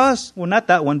that cross. Well, not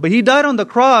that one, but He died on the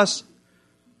cross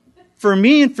for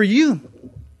me and for you.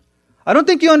 I don't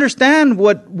think you understand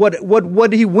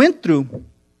what He went through.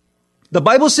 The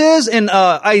Bible says in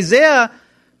Isaiah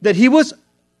that He was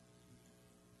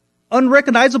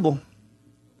unrecognizable.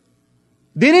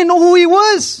 They didn't know who He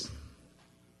was.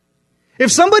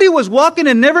 If somebody was walking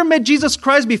and never met Jesus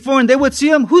Christ before and they would see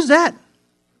Him, who's that?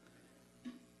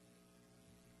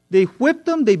 They whipped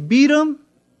Him, they beat Him,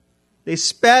 they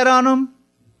spat on Him.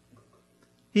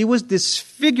 He was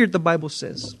disfigured, the Bible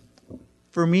says,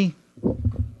 for me.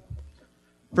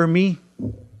 For me.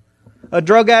 A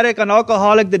drug addict, an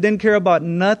alcoholic that didn't care about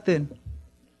nothing.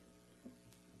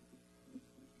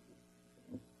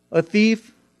 A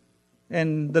thief,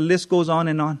 and the list goes on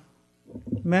and on.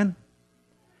 Amen.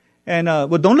 And,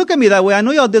 well, don't look at me that way. I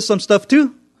know y'all did some stuff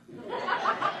too.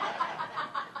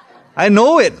 I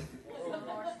know it.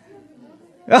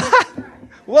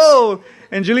 Whoa.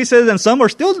 And Julie says, and some are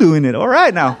still doing it. All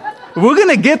right now. We're going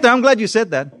to get there. I'm glad you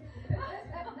said that.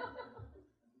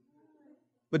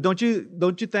 But don't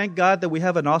you thank God that we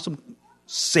have an awesome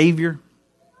Savior?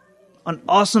 An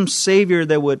awesome Savior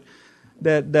that would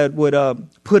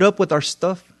put up with our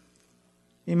stuff.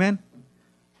 Amen.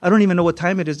 I don't even know what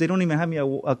time it is. They don't even have me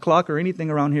a clock or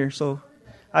anything around here. So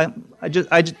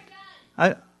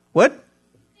what?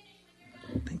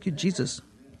 Thank you, Jesus.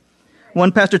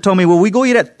 One pastor told me, well, we go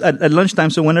eat at lunchtime,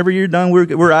 so whenever you're done,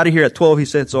 we're out of here at 12, he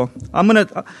said. So I'm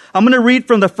gonna read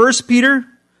from the 1 Peter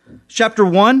chapter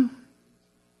 1,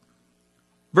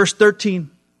 verse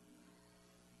 13.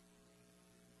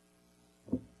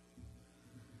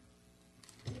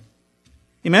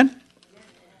 Amen?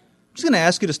 I'm just going to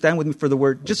ask you to stand with me for the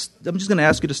word. I'm just going to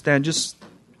ask you to stand. Just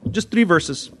 3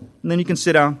 verses. And then you can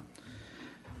sit down.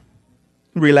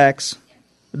 Relax.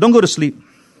 But don't go to sleep.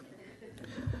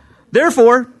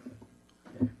 Therefore,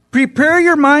 prepare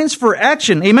your minds for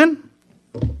action. Amen?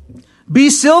 Be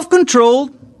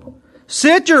self-controlled.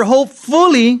 Set your hope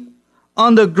fully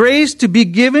on the grace to be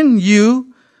given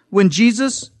you when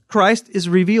Jesus Christ is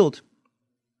revealed.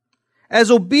 As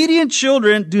obedient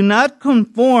children, do not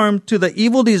conform to the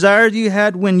evil desires you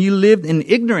had when you lived in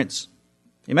ignorance.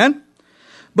 Amen?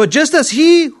 But just as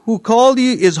He who called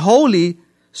you is holy,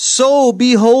 so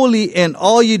be holy in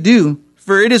all you do.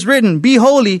 For it is written, be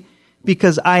holy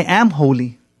because I am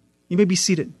holy. You may be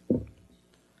seated.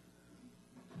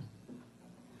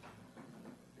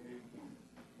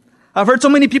 I've heard so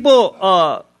many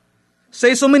people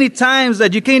say so many times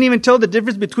that you can't even tell the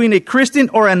difference between a Christian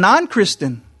or a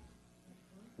non-Christian.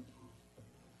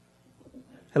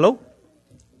 Hello?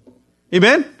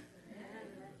 Amen?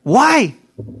 Why?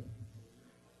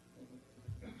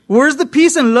 Where's the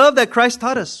peace and love that Christ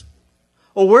taught us?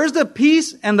 Or where's the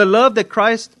peace and the love that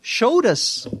Christ showed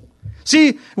us?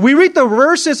 See, we read the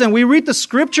verses and we read the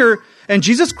scripture, and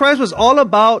Jesus Christ was all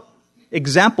about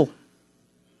example.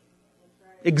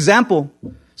 Example.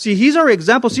 See, He's our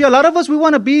example. See, a lot of us, we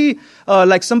want to be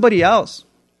like somebody else.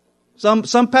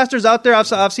 Some pastors out there,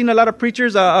 I've seen a lot of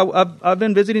preachers. I've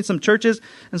been visiting some churches,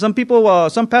 and some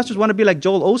pastors want to be like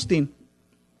Joel Osteen.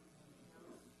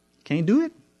 Can't do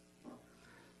it.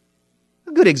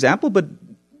 A good example, but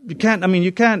you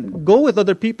can't go with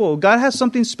other people. God has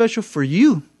something special for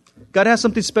you. God has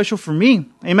something special for me.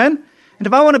 Amen? And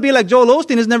if I want to be like Joel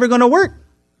Osteen, it's never going to work.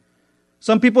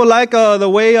 Some people like the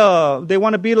way they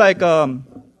want to be like Rod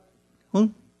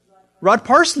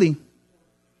Parsley.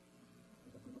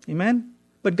 Amen?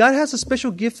 But God has a special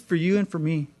gift for you and for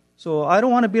me. So I don't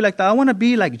want to be like that. I want to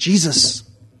be like Jesus.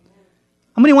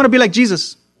 How many want to be like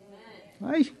Jesus?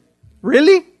 Aye.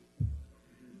 Really?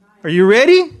 Are you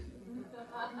ready?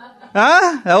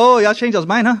 Huh? Oh, y'all changed y'all's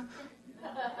mind, huh?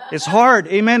 It's hard.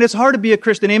 Amen. It's hard to be a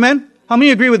Christian. Amen. How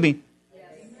many agree with me?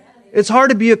 It's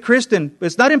hard to be a Christian.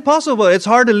 It's not impossible. It's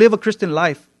hard to live a Christian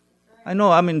life. I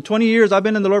know. 20 years. I've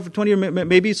been in the Lord for 20 years.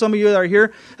 Maybe some of you that are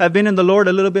here have been in the Lord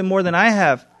a little bit more than I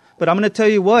have. But I'm going to tell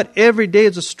you what. Every day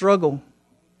is a struggle.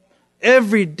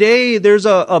 Every day there's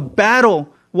a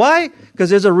battle. Why? Because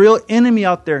there's a real enemy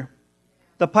out there.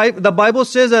 The Bible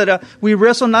says that we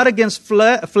wrestle not against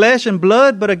flesh and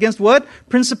blood, but against what?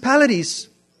 Principalities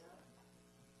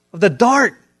of the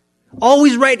dark.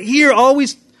 Always right here.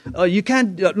 Always, you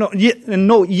can't,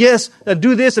 yes,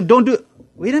 do this and don't do it.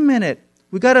 Wait a minute.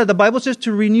 The Bible says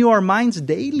to renew our minds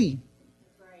daily.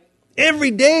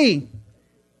 Every day.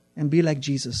 And be like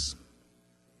Jesus.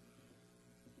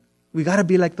 We got to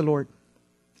be like the Lord.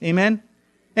 Amen.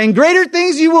 And greater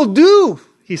things you will do,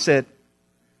 he said.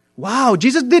 Wow,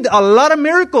 Jesus did a lot of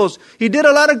miracles. He did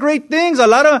a lot of great things, a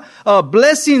lot of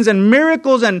blessings and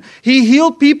miracles, and he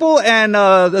healed people, and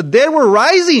the dead were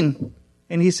rising.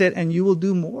 And he said, and you will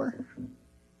do more.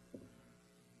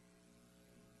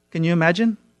 Can you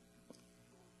imagine?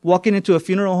 Walking into a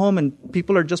funeral home and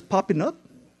people are just popping up?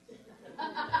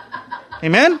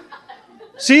 Amen?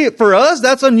 See, for us,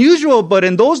 that's unusual, but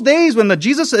in those days, in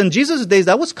Jesus' days,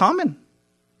 that was common.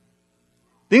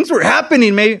 Things were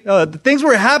happening,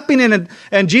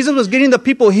 and Jesus was getting the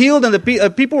people healed, and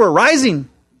the people were rising.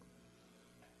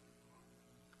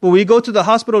 But we go to the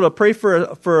hospital to pray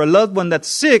for a loved one that's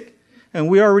sick, and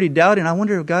we're already doubting. I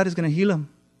wonder if God is going to heal him.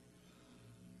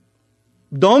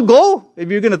 Don't go if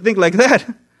you're going to think like that.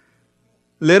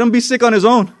 Let him be sick on his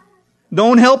own.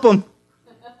 Don't help him.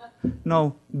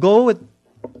 No, go with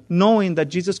knowing that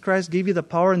Jesus Christ gave you the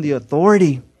power and the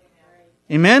authority.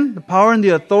 Amen? The power and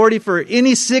the authority for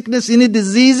any sickness, any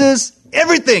diseases,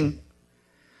 everything.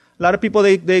 A lot of people,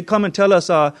 they come and tell us,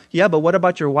 yeah, but what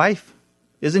about your wife?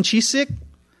 Isn't she sick?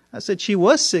 I said, she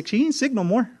was sick. She ain't sick no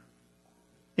more.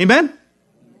 Amen?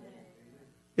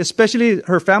 Especially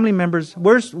her family members.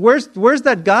 Where's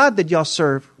that God that y'all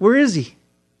serve? Where is he?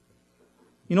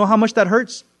 You know how much that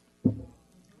hurts?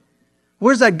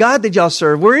 Where's that God that y'all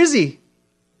serve? Where is he?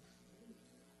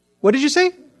 What did you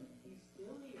say?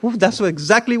 Well, that's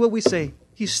exactly what we say.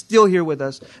 He's still here with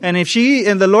us. And if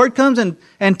the Lord comes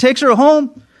and takes her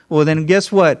home, well, then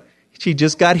guess what? She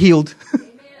just got healed.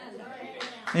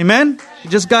 Amen? She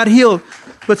just got healed.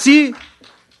 But see,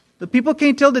 the people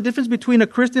can't tell the difference between a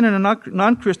Christian and a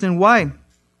non-Christian. Why?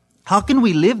 How can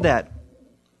we live that?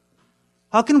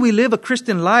 How can we live a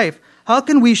Christian life? How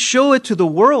can we show it to the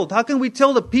world? How can we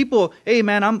tell the people, hey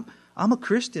man, I'm a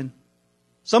Christian?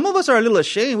 Some of us are a little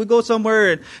ashamed. We go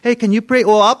somewhere and, hey, can you pray?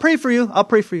 Well, I'll pray for you. I'll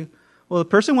pray for you. Well, the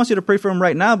person wants you to pray for him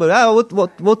right now, but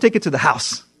we'll take it to the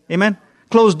house. Amen?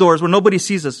 Closed doors where nobody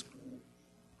sees us.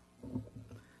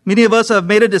 Many of us have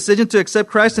made a decision to accept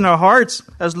Christ in our hearts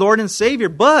as Lord and Savior,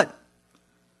 but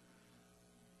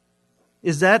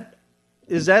is that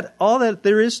all that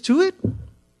there is to it?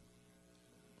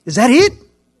 Is that it?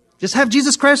 Just have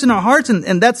Jesus Christ in our hearts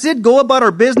and that's it? Go about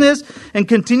our business and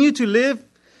continue to live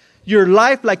your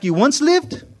life like you once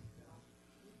lived?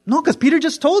 No, because Peter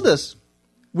just told us.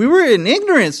 We were in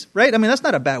ignorance, right? I mean, that's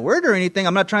not a bad word or anything.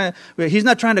 He's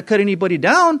not trying to cut anybody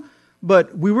down,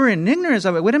 but we were in ignorance.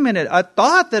 I mean, wait a minute. I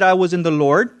thought that I was in the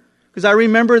Lord because I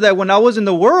remember that when I was in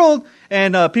the world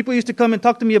and people used to come and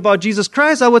talk to me about Jesus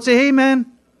Christ, I would say, hey man,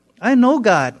 I know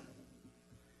God.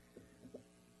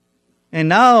 And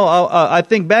now I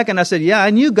think back and I said, yeah,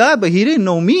 I knew God, but he didn't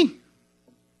know me.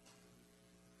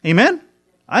 Amen?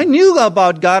 I knew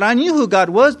about God. I knew who God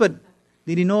was, but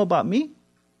did he know about me?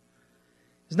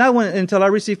 It's not until I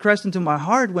received Christ into my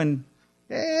heart when,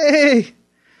 hey,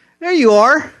 there you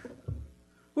are.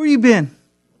 Where you been?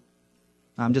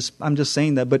 I'm just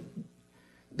saying that, but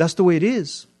that's the way it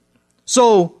is.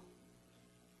 So,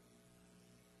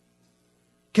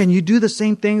 can you do the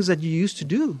same things that you used to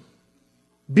do?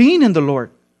 Being in the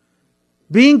Lord.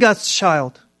 Being God's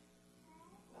child.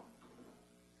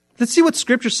 Let's see what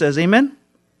Scripture says. Amen?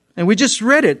 And we just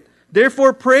read it.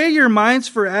 Therefore, prepare your minds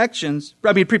for action.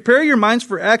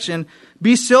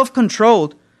 Be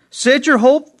self-controlled. Set your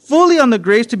hope fully on the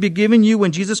grace to be given you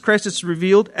when Jesus Christ is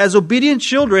revealed. As obedient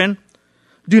children,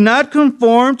 do not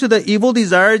conform to the evil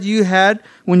desires you had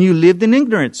when you lived in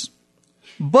ignorance.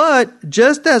 But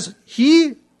just as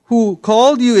he who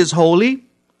called you is holy,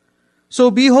 so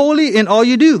be holy in all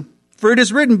you do. For it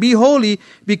is written, be holy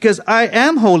because I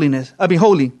am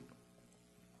holy.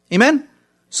 Amen?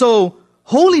 So,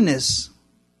 holiness.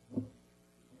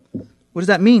 What does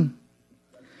that mean?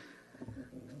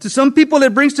 To some people,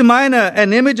 it brings to mind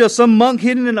an image of some monk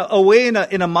hidden away in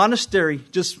a monastery,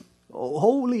 just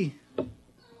holy. But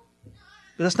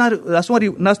that's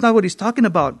not what he's talking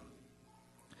about.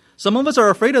 Some of us are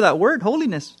afraid of that word,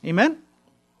 holiness. Amen?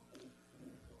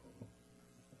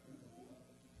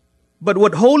 But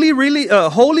what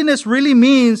holiness really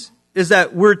means is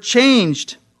that we're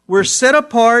changed. We're set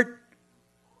apart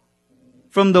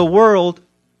from the world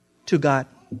to God.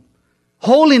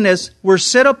 Holiness, we're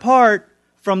set apart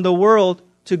from the world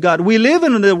to God. We live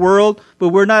in the world, but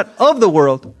we're not of the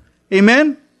world.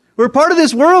 Amen? We're part of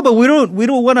this world, but we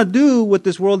don't want to do what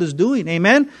this world is doing.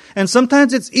 Amen? And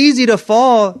sometimes it's easy to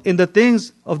fall in the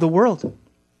things of the world.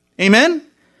 Amen?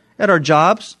 At our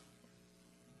jobs.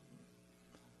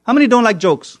 How many don't like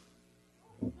jokes?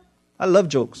 I love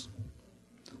jokes.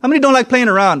 How many don't like playing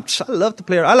around? I love to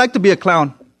play around. I like to be a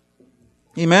clown.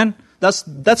 Amen?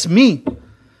 That's me.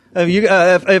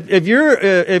 If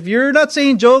you're not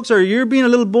saying jokes or you're being a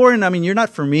little boring, I mean, you're not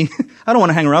for me. I don't want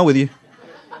to hang around with you.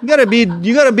 You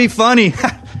gotta be funny.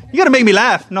 You gotta make me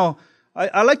laugh. No,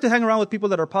 I like to hang around with people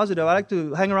that are positive. I like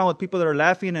to hang around with people that are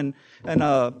laughing and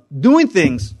doing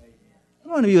things. I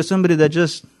don't want to be with somebody that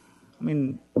just, I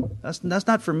mean, that's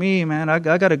not for me, man. I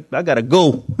gotta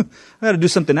go. I gotta do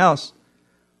something else.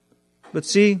 But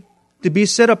see, to be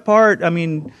set apart, I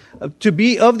mean, to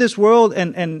be of this world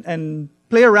and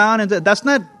play around, and that's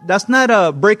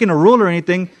not breaking a rule or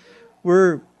anything.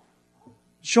 We're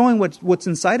showing what's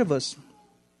inside of us.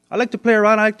 I like to play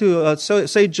around. I like to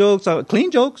say jokes,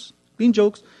 clean jokes,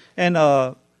 and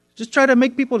just try to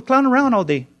make people clown around all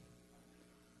day.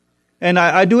 And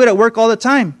I do it at work all the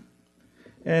time.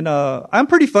 And I'm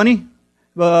pretty funny.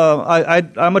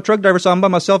 I'm a truck driver, so I'm by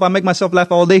myself. I make myself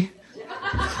laugh all day.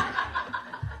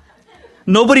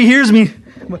 Nobody hears me.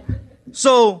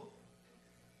 So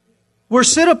we're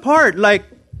set apart like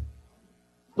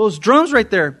those drums right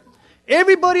there.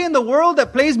 Everybody in the world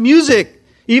that plays music,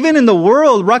 even in the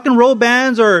world, rock and roll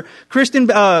bands or Christian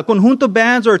conjunto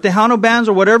bands or Tejano bands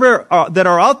or whatever that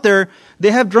are out there,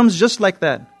 they have drums just like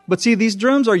that. But see, these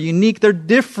drums are unique. They're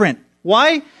different.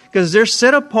 Why? Because they're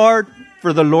set apart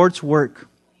for the Lord's work.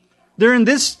 They're in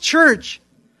this church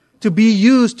to be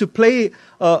used to play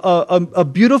a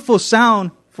beautiful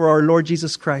sound for our Lord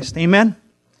Jesus Christ. Amen?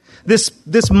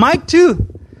 This mic too.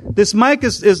 This mic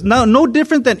is no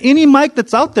different than any mic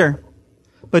that's out there.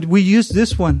 But we use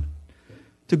this one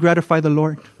to gratify the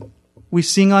Lord. We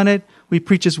sing on it. We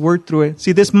preach His word through it.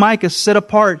 See, this mic is set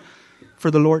apart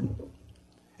for the Lord.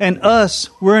 And us,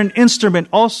 we're an instrument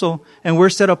also, and we're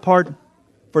set apart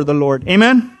for the Lord.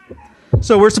 Amen?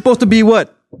 So we're supposed to be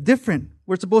what? Different.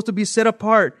 We're supposed to be set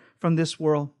apart from this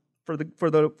world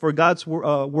for God's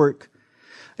work.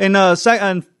 In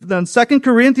 2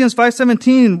 Corinthians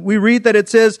 5:17, we read that it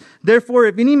says, "Therefore,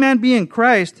 if any man be in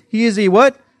Christ, he is a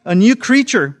what? A new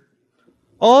creature.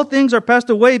 All things are passed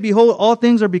away. Behold, all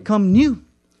things are become new."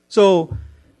 So,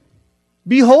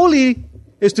 be holy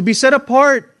is to be set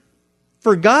apart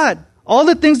for God. All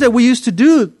the things that we used to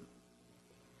do,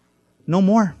 no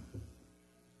more.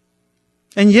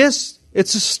 And yes,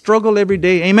 it's a struggle every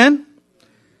day. Amen?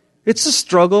 It's a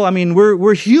struggle. I mean,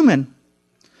 we're human.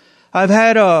 I've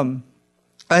had, I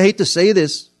hate to say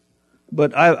this,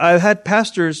 but I've had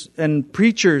pastors and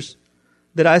preachers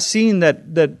that I've seen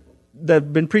that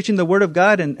have been preaching the Word of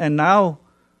God and now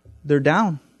they're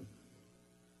down.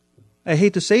 I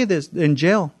hate to say this, in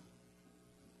jail.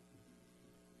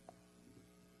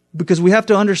 Because we have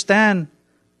to understand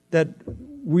that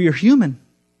we are human.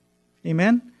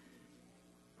 Amen?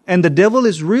 And the devil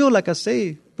is real, like I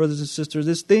say, brothers and sisters.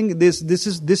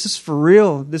 This is for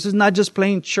real. This is not just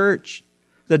playing church.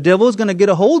 The devil is going to get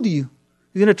a hold of you.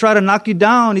 He's going to try to knock you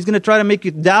down. He's going to try to make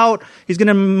you doubt. He's going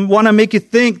to want to make you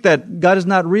think that God is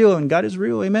not real, and God is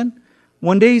real. Amen?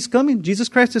 One day He's coming. Jesus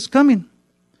Christ is coming.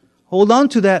 Hold on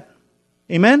to that.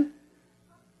 Amen?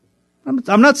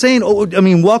 I'm not saying,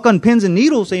 walk on pins and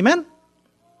needles. Amen?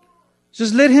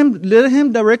 Just let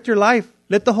Him direct your life.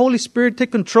 Let the Holy Spirit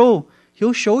take control.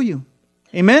 He'll show you.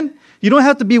 Amen? You don't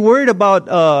have to be worried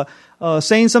about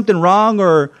saying something wrong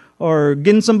or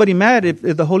getting somebody mad if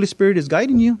the Holy Spirit is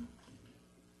guiding you.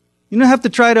 You don't have to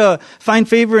try to find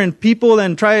favor in people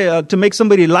and try to make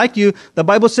somebody like you. The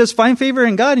Bible says find favor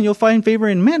in God and you'll find favor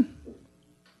in men.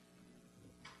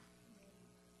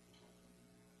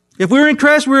 If we're in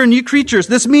Christ, we're new creatures.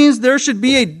 This means there should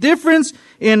be a difference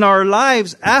in our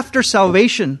lives after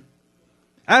salvation.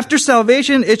 After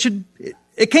salvation,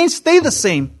 it can't stay the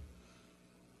same.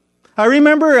 I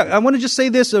remember, I want to just say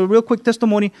this, a real quick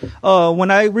testimony. When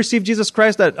I received Jesus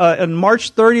Christ on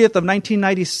March 30th of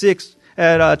 1996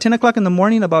 at 10 o'clock in the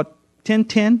morning, about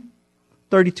 10:10,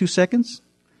 32 seconds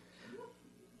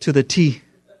to the T.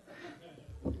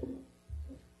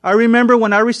 I remember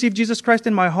when I received Jesus Christ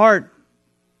in my heart,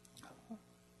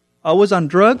 I was on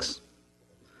drugs.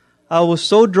 I was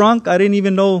so drunk, I didn't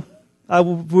even know.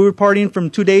 We were partying from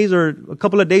 2 days or a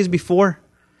couple of days before.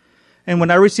 And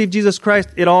when I received Jesus Christ,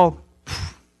 it all,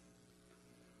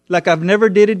 like I've never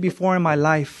did it before in my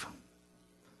life.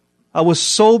 I was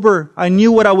sober. I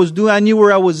knew what I was doing. I knew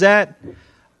where I was at.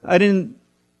 I didn't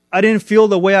feel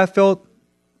the way I felt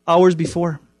hours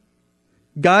before.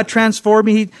 God transformed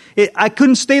me. I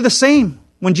couldn't stay the same.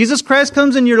 When Jesus Christ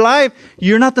comes in your life,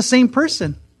 you're not the same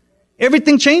person.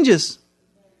 Everything changes.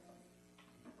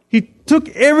 He took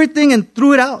everything and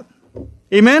threw it out.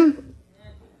 Amen?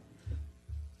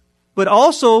 But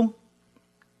also,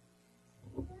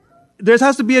 there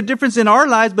has to be a difference in our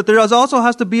lives, but there also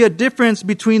has to be a difference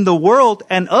between the world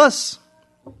and us.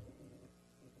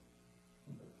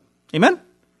 Amen?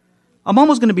 I'm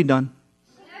almost going to be done.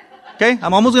 Okay?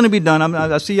 I'm almost going to be done.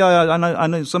 I see I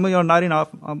know some of you are nodding off.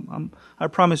 I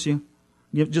promise you.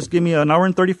 Just give me an hour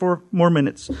and 34 more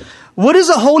minutes. What is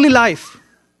a holy life?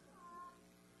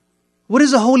 What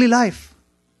is a holy life?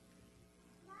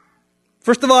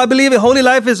 First of all, I believe a holy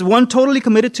life is one totally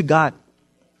committed to God.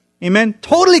 Amen?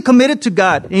 Totally committed to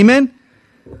God. Amen?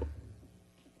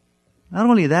 Not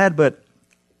only that, but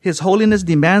His holiness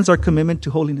demands our commitment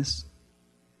to holiness.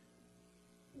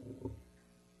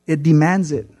 It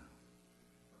demands it.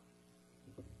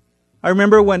 I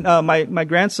remember when my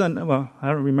grandson, well, I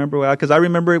don't remember, because I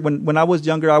remember when I was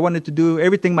younger, I wanted to do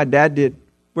everything my dad did.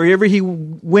 Wherever he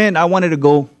went, I wanted to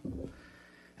go.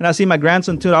 And I see my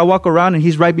grandson too. I walk around and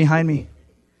he's right behind me.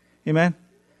 Amen?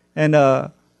 And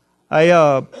I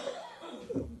have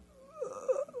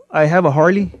a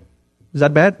Harley. Is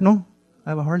that bad? No? I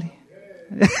have a Harley.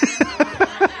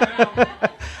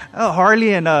 A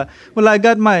Harley, and well, I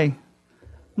got my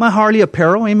Harley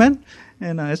apparel. Amen.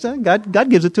 And God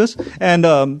gives it to us. And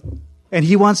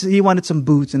he wanted some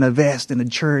boots and a vest and a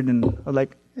shirt, and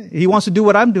like he wants to do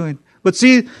what I'm doing. But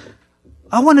see,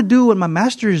 I want to do what my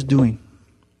master is doing.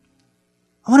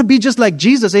 I want to be just like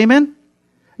Jesus. Amen.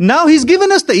 Now He's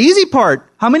given us the easy part.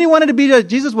 How many wanted to be like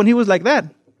Jesus when He was like that?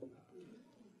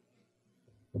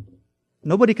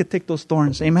 Nobody could take those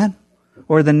thorns. Amen.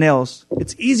 Or the nails.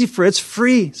 It's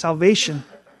free salvation.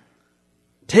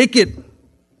 Take it.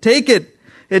 Take it.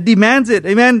 It demands it.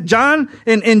 Amen.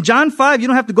 In John 5, you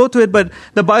don't have to go to it, but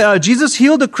Jesus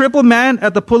healed a crippled man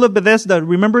at the pool of Bethesda.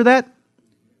 Remember that?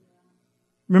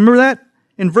 Remember that?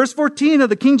 In verse 14 of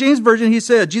the King James Version, He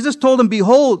said, Jesus told him,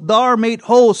 "Behold, thou art made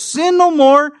whole. Sin no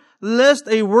more, lest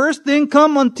a worse thing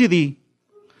come unto thee."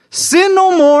 Sin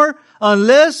no more,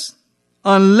 unless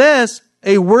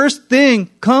a worse thing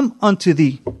come unto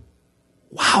thee.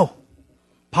 Wow.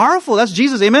 Powerful. That's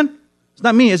Jesus. Amen. It's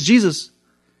not me. It's Jesus.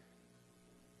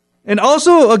 And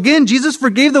also, again, Jesus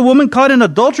forgave the woman caught in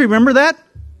adultery. Remember that?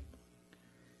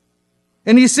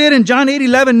 And He said in John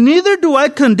 8:11, "Neither do I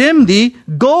condemn thee.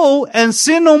 Go and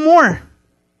sin no more."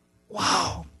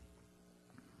 Wow.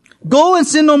 Go and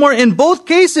sin no more. In both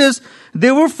cases,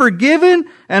 they were forgiven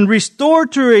and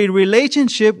restored to a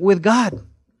relationship with God.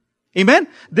 Amen?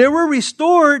 They were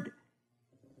restored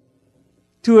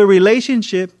to a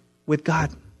relationship with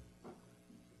God.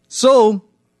 So,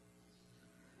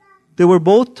 they were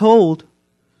both told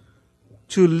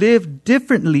to live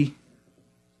differently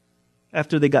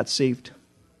after they got saved.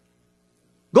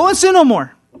 Go and sin no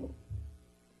more.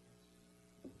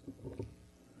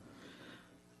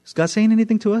 Is God saying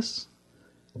anything to us?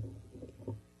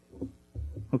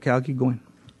 Okay, I'll keep going.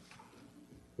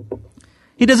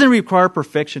 He doesn't require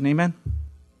perfection, amen?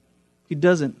 He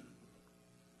doesn't.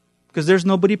 Because there's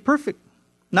nobody perfect.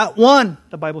 Not one,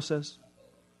 the Bible says.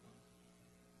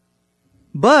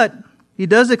 But He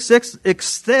does expect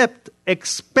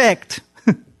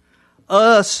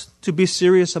us to be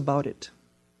serious about it.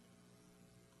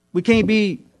 We can't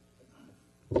be...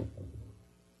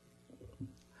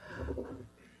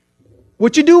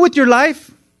 What you do with your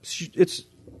life, it's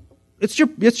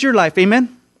your life,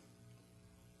 amen?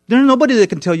 There's nobody that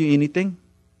can tell you anything.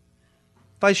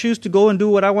 If I choose to go and do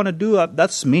what I want to do,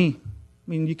 that's me. I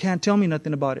mean, you can't tell me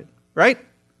nothing about it, right?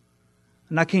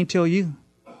 And I can't tell you.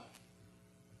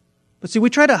 But see,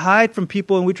 we try to hide from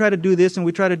people, and we try to do this and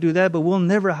we try to do that, but we'll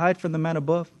never hide from the man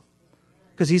above.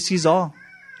 Because He sees all.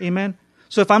 Amen?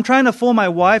 So if I'm trying to fool my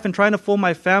wife and trying to fool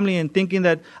my family and thinking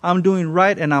that I'm doing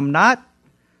right and I'm not,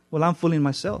 well, I'm fooling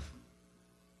myself.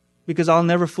 Because I'll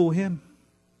never fool Him.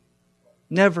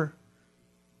 Never.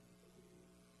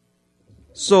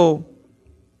 So,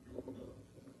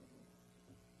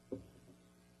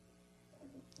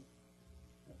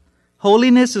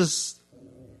 holiness is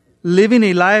living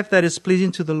a life that is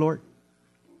pleasing to the Lord.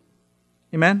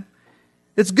 Amen?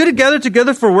 It's good to gather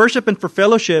together for worship and for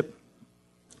fellowship.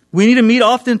 We need to meet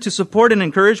often to support and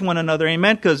encourage one another.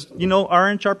 Amen? Because,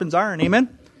 iron sharpens iron.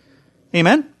 Amen?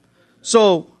 Amen?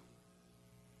 So,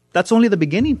 that's only the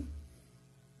beginning.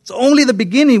 It's only the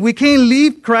beginning. We can't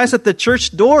leave Christ at the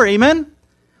church door. Amen?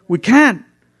 We can't.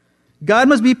 God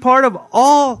must be part of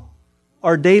all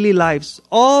our daily lives.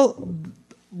 All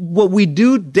what we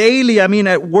do daily.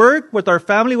 At work, with our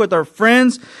family, with our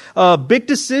friends. Big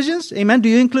decisions. Amen? Do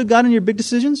you include God in your big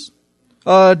decisions?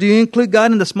 Do you include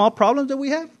God in the small problems that we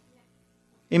have?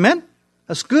 Amen?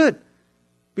 That's good.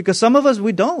 Because some of us,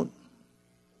 we don't.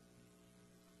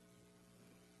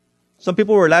 Some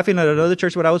people were laughing at another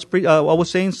church when I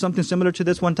was saying something similar to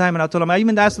this one time, and I told them, I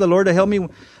even asked the Lord to help me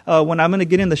when I'm going to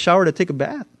get in the shower to take a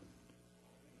bath.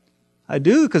 I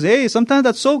do, because sometimes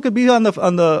that soap could be on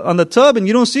the tub and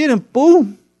you don't see it, and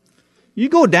boom, you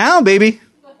go down, baby.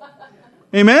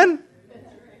 Amen?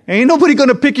 Ain't nobody going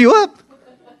to pick you up.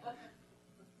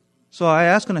 So I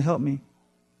asked him to help me.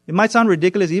 It might sound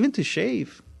ridiculous even to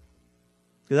shave,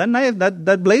 because that knife,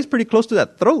 that blade's pretty close to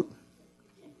that throat.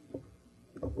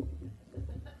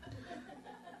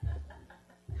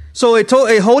 So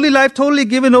a holy life totally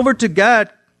given over to God,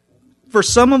 for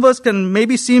some of us, can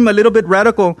maybe seem a little bit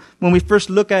radical when we first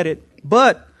look at it.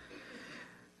 But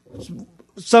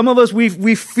some of us,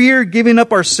 we fear giving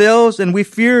up ourselves, and we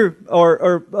fear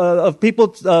of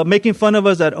people making fun of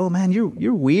us that, oh man,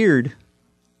 you're weird.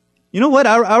 You know what?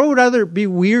 I would rather be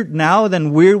weird now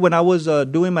than weird when I was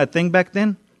doing my thing back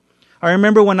then. I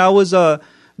remember when I was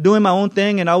doing my own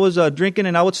thing and I was drinking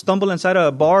and I would stumble inside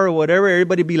a bar or whatever,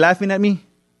 everybody be laughing at me.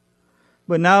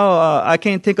 But now I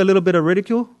can't take a little bit of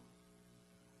ridicule.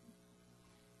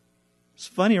 It's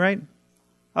funny, right?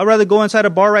 I'd rather go inside a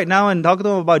bar right now and talk to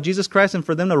them about Jesus Christ and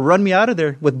for them to run me out of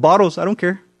there with bottles. I don't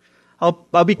care.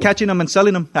 I'll be catching them and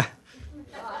selling them.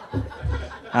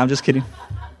 I'm just kidding.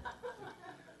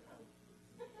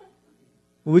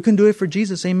 We can do it for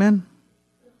Jesus, amen?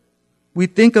 We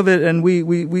think of it and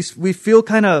we feel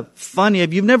kind of funny.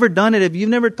 If you've never done it, if you've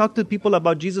never talked to people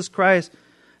about Jesus Christ,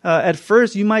 at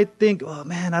first you might think, oh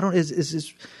man,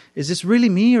 is this really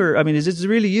me? Or, is this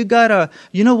really you? God,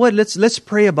 you know what? Let's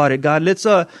pray about it, God.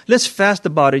 Let's fast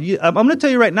about it. I'm going to tell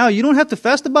you right now, you don't have to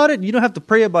fast about it. You don't have to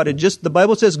pray about it. Just the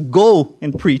Bible says, go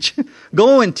and preach,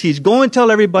 go and teach, go and tell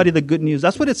everybody the good news.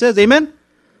 That's what it says. Amen.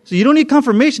 So you don't need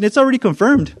confirmation. It's already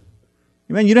confirmed.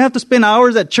 Amen. You don't have to spend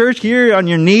hours at church here on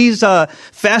your knees,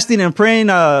 fasting and praying,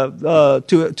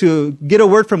 to get a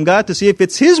word from God to see if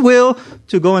it's His will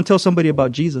to go and tell somebody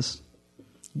about Jesus.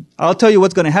 I'll tell you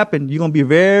what's going to happen. You're going to be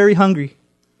very hungry.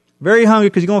 Very hungry,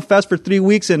 because you're going to fast for 3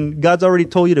 weeks and God's already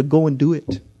told you to go and do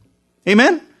it.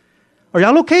 Amen? Are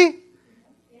y'all okay?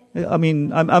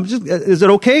 I'm just, is it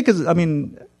okay? Because,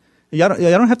 y'all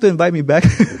don't have to invite me back.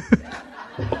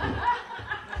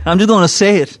 I'm just going to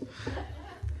say it.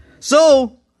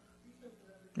 So,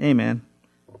 amen.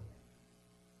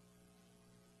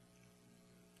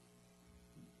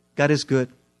 God is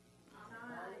good.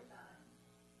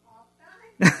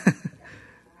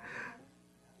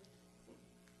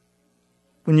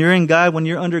 When you're in God, when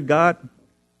you're under God,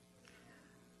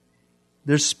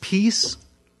 there's peace,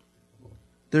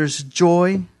 there's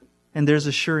joy, and there's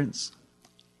assurance.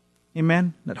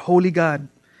 Amen? That holy God.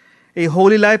 A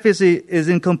holy life is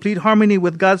in complete harmony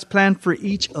with God's plan for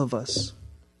each of us.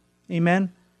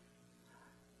 Amen?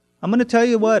 I'm going to tell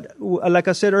you what, like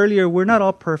I said earlier, we're not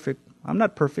all perfect. I'm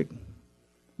not perfect.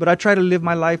 But I try to live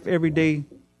my life every day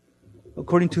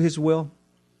according to His will.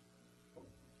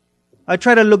 I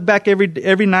try to look back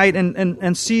every night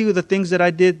and see the things that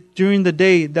I did during the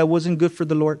day that wasn't good for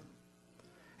the Lord.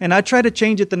 And I try to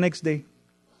change it the next day. You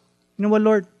know what,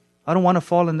 Lord? I don't want to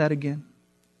fall in that again.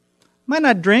 I might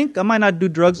not drink. I might not do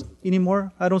drugs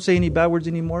anymore. I don't say any bad words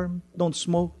anymore. Don't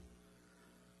smoke.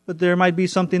 But there might be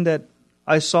something that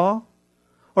I saw,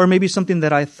 or maybe something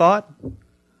that I thought.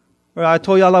 Or I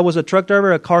told y'all I was a truck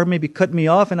driver. A car maybe cut me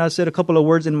off, and I said a couple of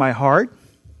words in my heart.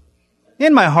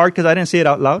 In my heart, because I didn't say it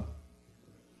out loud.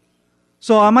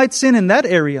 So I might sin in that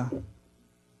area.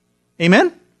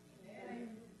 Amen?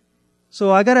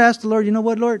 So I got to ask the Lord, you know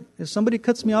what, Lord? If somebody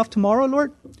cuts me off tomorrow,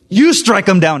 Lord, you strike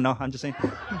them down. No, I'm just saying. I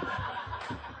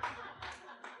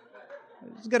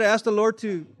just got to ask the Lord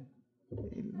to,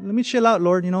 let me chill out,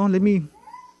 Lord, let me.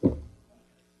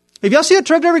 If y'all see a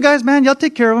truck driver, guys, man, y'all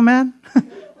take care of him, man.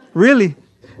 Really.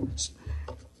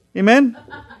 Amen?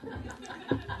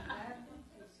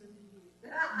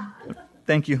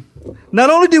 Thank you. Not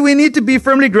only do we need to be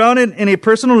firmly grounded in a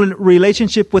personal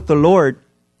relationship with the Lord,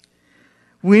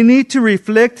 we need to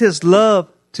reflect His love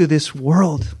to this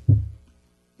world.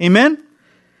 Amen?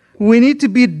 We need to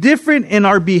be different in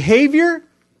our behavior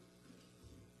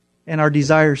and our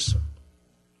desires.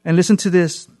 And listen to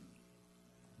this.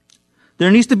 There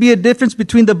needs to be a difference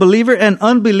between the believer and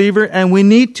unbeliever, and we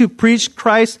need to preach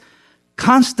Christ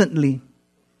constantly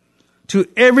to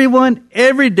everyone,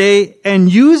 every day,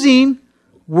 and using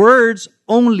words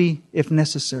only if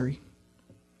necessary.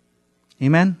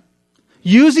 Amen?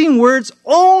 Using words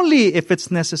only if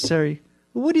it's necessary.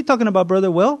 What are you talking about,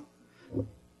 brother? Well,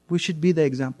 we should be the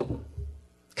example.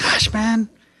 Gosh, man,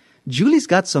 Julie's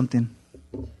got something.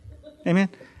 Amen?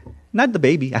 Not the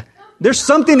baby. There's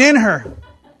something in her.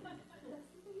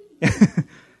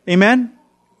 Amen?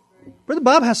 Brother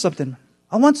Bob has something.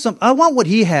 I want what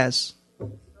he has.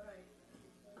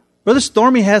 Brother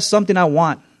Stormy has something I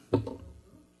want.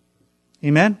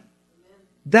 Amen?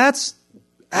 That's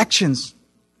actions.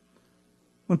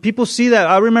 When people see that,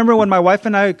 I remember when my wife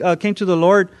and I came to the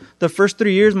Lord, the first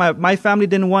 3 years, my family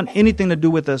didn't want anything to do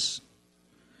with us.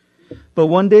 But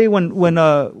one day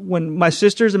when my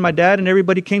sisters and my dad and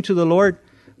everybody came to the Lord,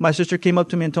 my sister came up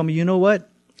to me and told me, you know what?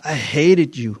 I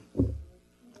hated you.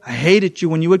 I hated you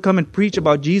when you would come and preach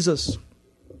about Jesus.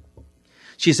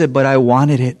 She said, but I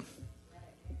wanted it.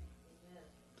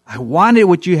 I wanted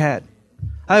what you had.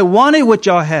 I wanted what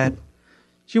y'all had.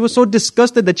 She was so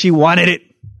disgusted that she wanted it.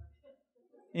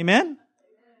 Amen?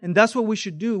 And that's what we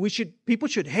should do. People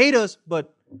should hate us,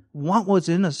 but want what's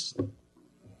in us.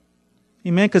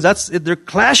 Amen? Because they're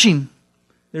clashing.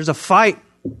 There's a fight.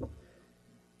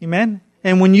 Amen?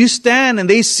 And when you stand and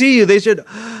they see you, they said,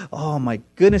 oh my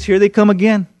goodness, here they come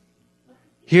again.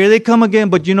 Here they come again.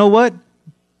 But you know what?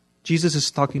 Jesus is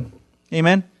talking.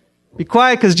 Amen? Be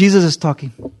quiet because Jesus is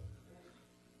talking.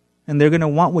 And they're going to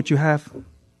want what you have.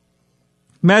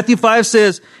 Matthew 5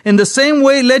 says, in the same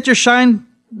way, let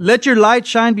your light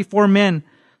shine before men,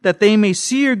 that they may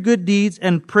see your good deeds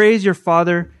and praise your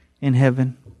Father in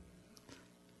heaven.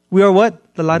 We are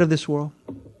what? The light of this world.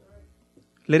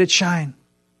 Let it shine.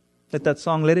 Let that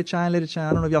song, let it shine, let it shine.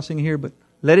 I don't know if y'all sing it here, but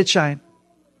let it shine.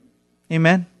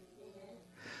 Amen?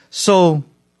 So,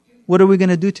 what are we going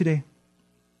to do today?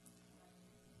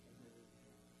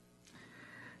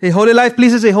 A holy life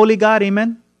pleases a holy God.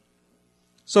 Amen?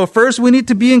 So first, we need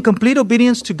to be in complete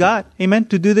obedience to God. Amen?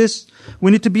 To do this,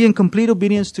 we need to be in complete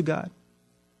obedience to God.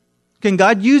 Can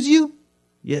God use you?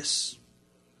 Yes.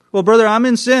 Well, brother, I'm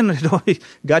in sin.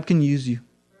 God can use you.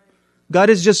 God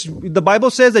is the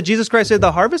Bible says that Jesus Christ said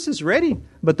the harvest is ready,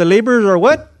 but the laborers are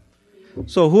what?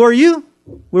 So who are you?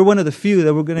 We're one of the few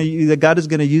that God is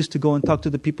going to use to go and talk to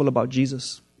the people about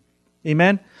Jesus.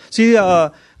 Amen? See,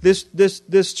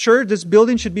 this church, this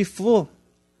building should be full.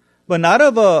 But not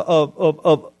of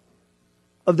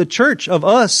the church, of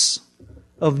us,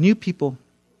 of new people.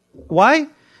 Why?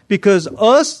 Because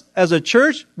us as a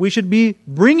church, we should be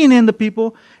bringing in the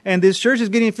people, and this church is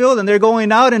getting filled, and they're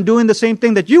going out and doing the same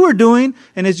thing that you were doing,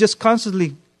 and it's just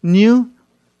constantly new,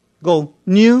 go,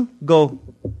 new, go.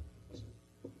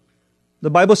 The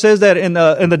Bible says that in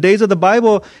the days of the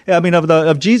Bible,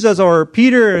 of Jesus or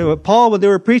Peter or Paul, when they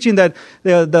were preaching, that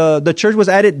the church was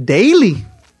added daily.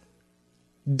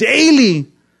 Daily.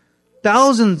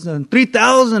 Thousands and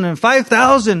 3,000 and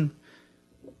 5,000.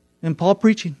 And Paul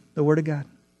preaching the Word of God.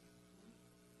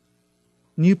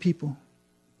 New people.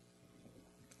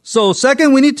 So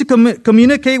second, we need to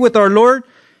communicate with our Lord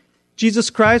Jesus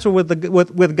Christ, or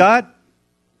with God,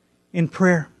 in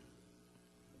prayer.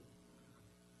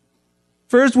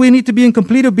 First, we need to be in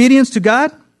complete obedience to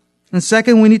God. And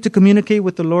second, we need to communicate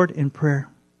with the Lord in prayer.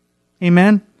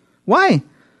 Amen? Why?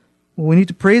 Well, we need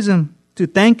to praise Him, to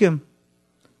thank Him.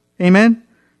 Amen?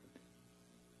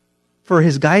 For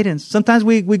His guidance. Sometimes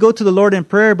we go to the Lord in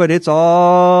prayer, but it's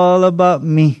all about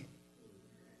me.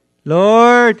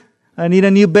 Lord, I need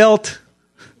a new belt.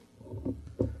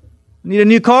 I need a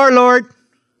new car, Lord.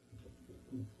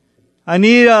 I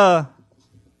need.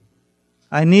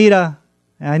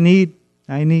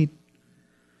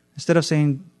 Instead of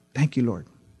saying, thank you, Lord.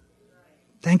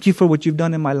 Thank you for what you've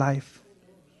done in my life.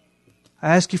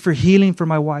 I ask you for healing for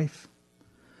my wife.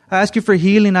 I ask you for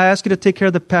healing. I ask you to take care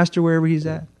of the pastor wherever he's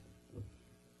at.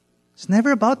 It's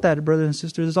never about that, brothers and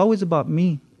sisters. It's always about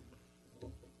me.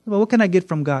 But what can I get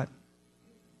from God?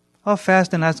 I'll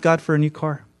fast and ask God for a new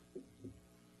car.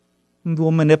 And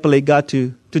we'll manipulate God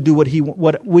to do what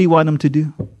we want Him to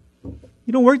do.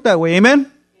 You don't work that way.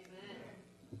 Amen?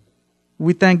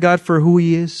 We thank God for who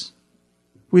He is.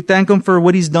 We thank Him for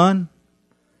what He's done.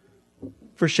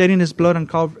 For shedding His blood on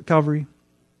Calvary.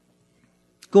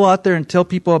 Go out there and tell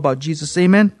people about Jesus.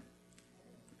 Amen?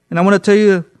 And I want to tell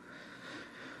you,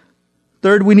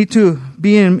 third, we need to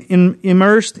be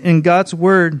immersed in God's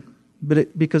Word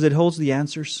because it holds the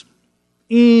answers.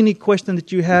 any question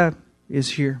that you have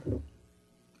is here.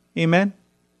 Amen.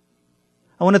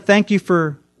 I want to thank you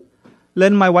for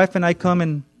letting my wife and I come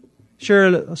and share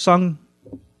a song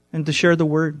and to share the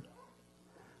word.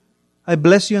 I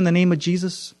bless you in the name of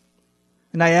Jesus.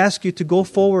 And I ask you to go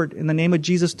forward in the name of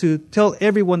Jesus to tell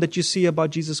everyone that you see about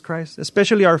Jesus Christ,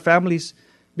 especially our families,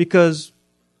 because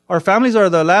our families are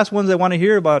the last ones that want to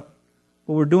hear about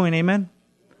what we're doing. Amen?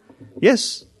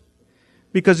 Yes.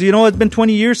 Because, it's been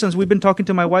 20 years since we've been talking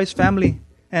to my wife's family.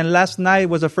 And last night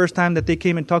was the first time that they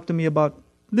came and talked to me about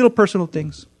little personal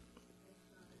things.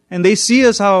 And they see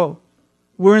us how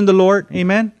we're in the Lord.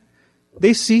 Amen?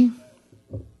 They see.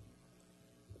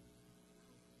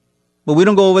 But we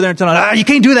don't go over there and tell them, you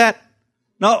can't do that.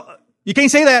 No, you can't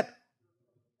say that.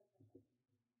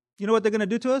 You know what they're going to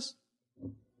do to us?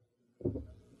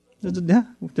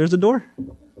 There's a door.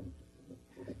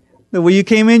 The way you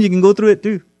came in, you can go through it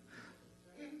too.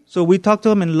 So we talk to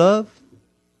them in love.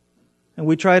 And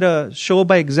we try to show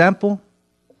by example.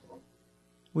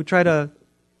 We try to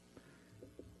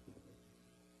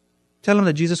tell them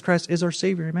that Jesus Christ is our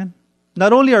Savior. Amen.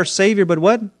 Not only our Savior, but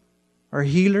what? Our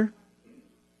healer.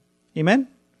 Amen?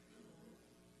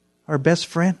 Our best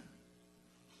friend.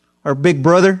 Our big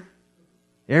brother.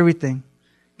 Everything.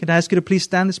 Can I ask you to please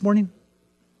stand this morning?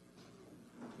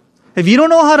 If you don't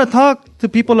know how to talk to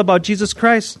people about Jesus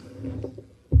Christ,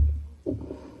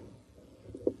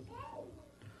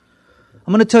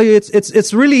 I'm going to tell you,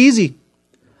 it's really easy.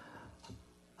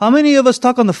 How many of us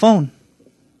talk on the phone?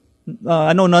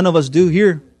 I know none of us do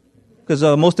here, because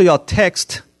most of y'all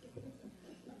text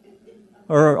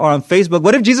or on Facebook.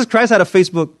 What if Jesus Christ had a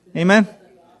Facebook? Amen?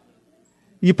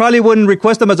 You probably wouldn't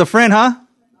request him as a friend, huh?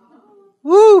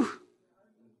 Woo!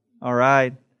 All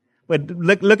right. But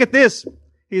look at this.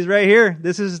 He's right here.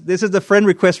 This is the friend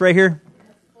request right here.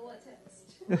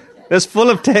 It's full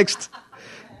of text.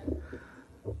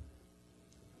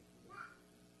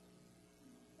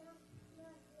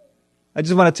 I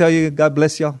just want to tell you, God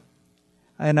bless y'all.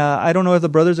 And I don't know if the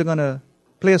brothers are going to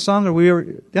play a song or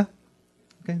yeah?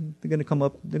 Okay, they're going to come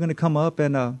up. They're going to come up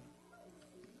and I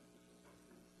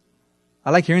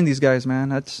like hearing these guys, man.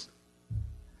 That's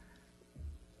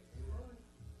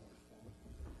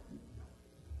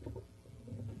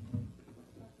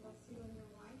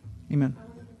Amen.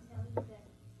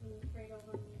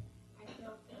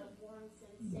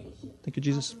 Thank you,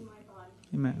 Jesus.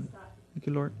 Amen. Thank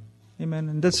you, Lord. Amen.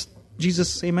 And that's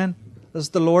Jesus. Amen. That's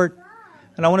the Lord.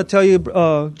 And I want to tell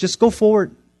you, just go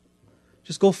forward.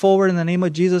 Just go forward in the name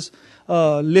of Jesus.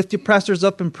 Lift your pastors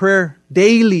up in prayer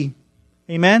daily.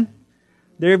 Amen.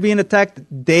 They're being attacked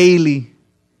daily.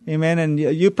 Amen. And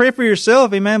you pray for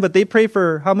yourself. Amen. But they pray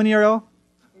for how many are y'all?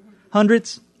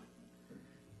 Hundreds.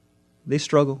 They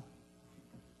struggle.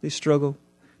 They struggle.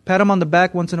 Pat them on the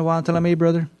back once in a while and tell them, hey,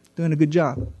 brother, doing a good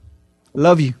job.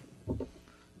 Love you.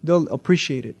 They'll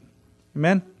appreciate it.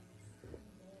 Amen.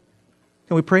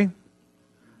 Can we pray?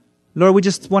 Lord, we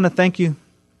just want to thank you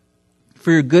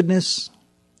for your goodness,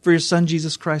 for your Son,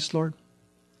 Jesus Christ, Lord.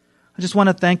 I just want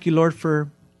to thank you, Lord,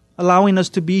 for allowing us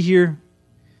to be here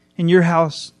in your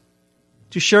house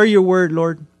to share your word,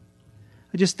 Lord.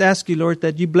 I just ask you, Lord,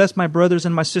 that you bless my brothers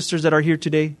and my sisters that are here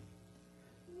today.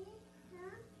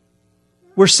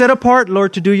 We're set apart,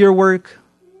 Lord, to do your work.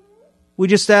 We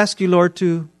just ask you, Lord,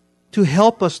 to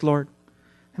help us, Lord.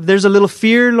 If there's a little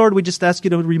fear, Lord, we just ask you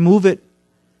to remove it.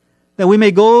 That we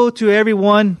may go to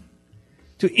everyone,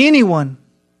 to anyone,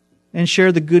 and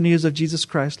share the good news of Jesus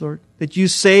Christ, Lord. That you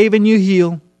save and you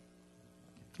heal,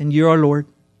 and you're our Lord.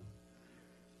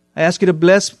 I ask you to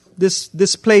bless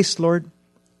this place, Lord.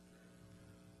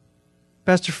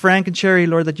 Pastor Frank and Cherry,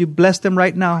 Lord, that you bless them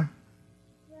right now.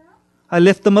 I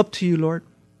lift them up to you, Lord.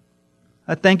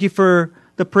 I thank you for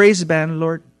the praise band,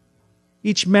 Lord.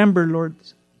 Each member, Lord.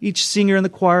 Each singer in the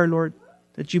choir, Lord.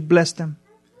 That you bless them.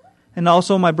 And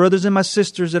also my brothers and my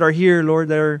sisters that are here, Lord.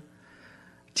 That are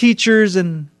teachers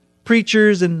and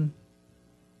preachers. And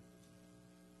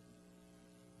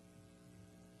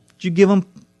you give them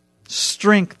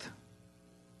strength.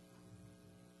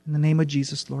 In the name of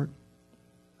Jesus, Lord.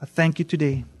 I thank you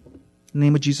today. In the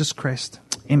name of Jesus Christ.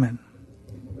 Amen.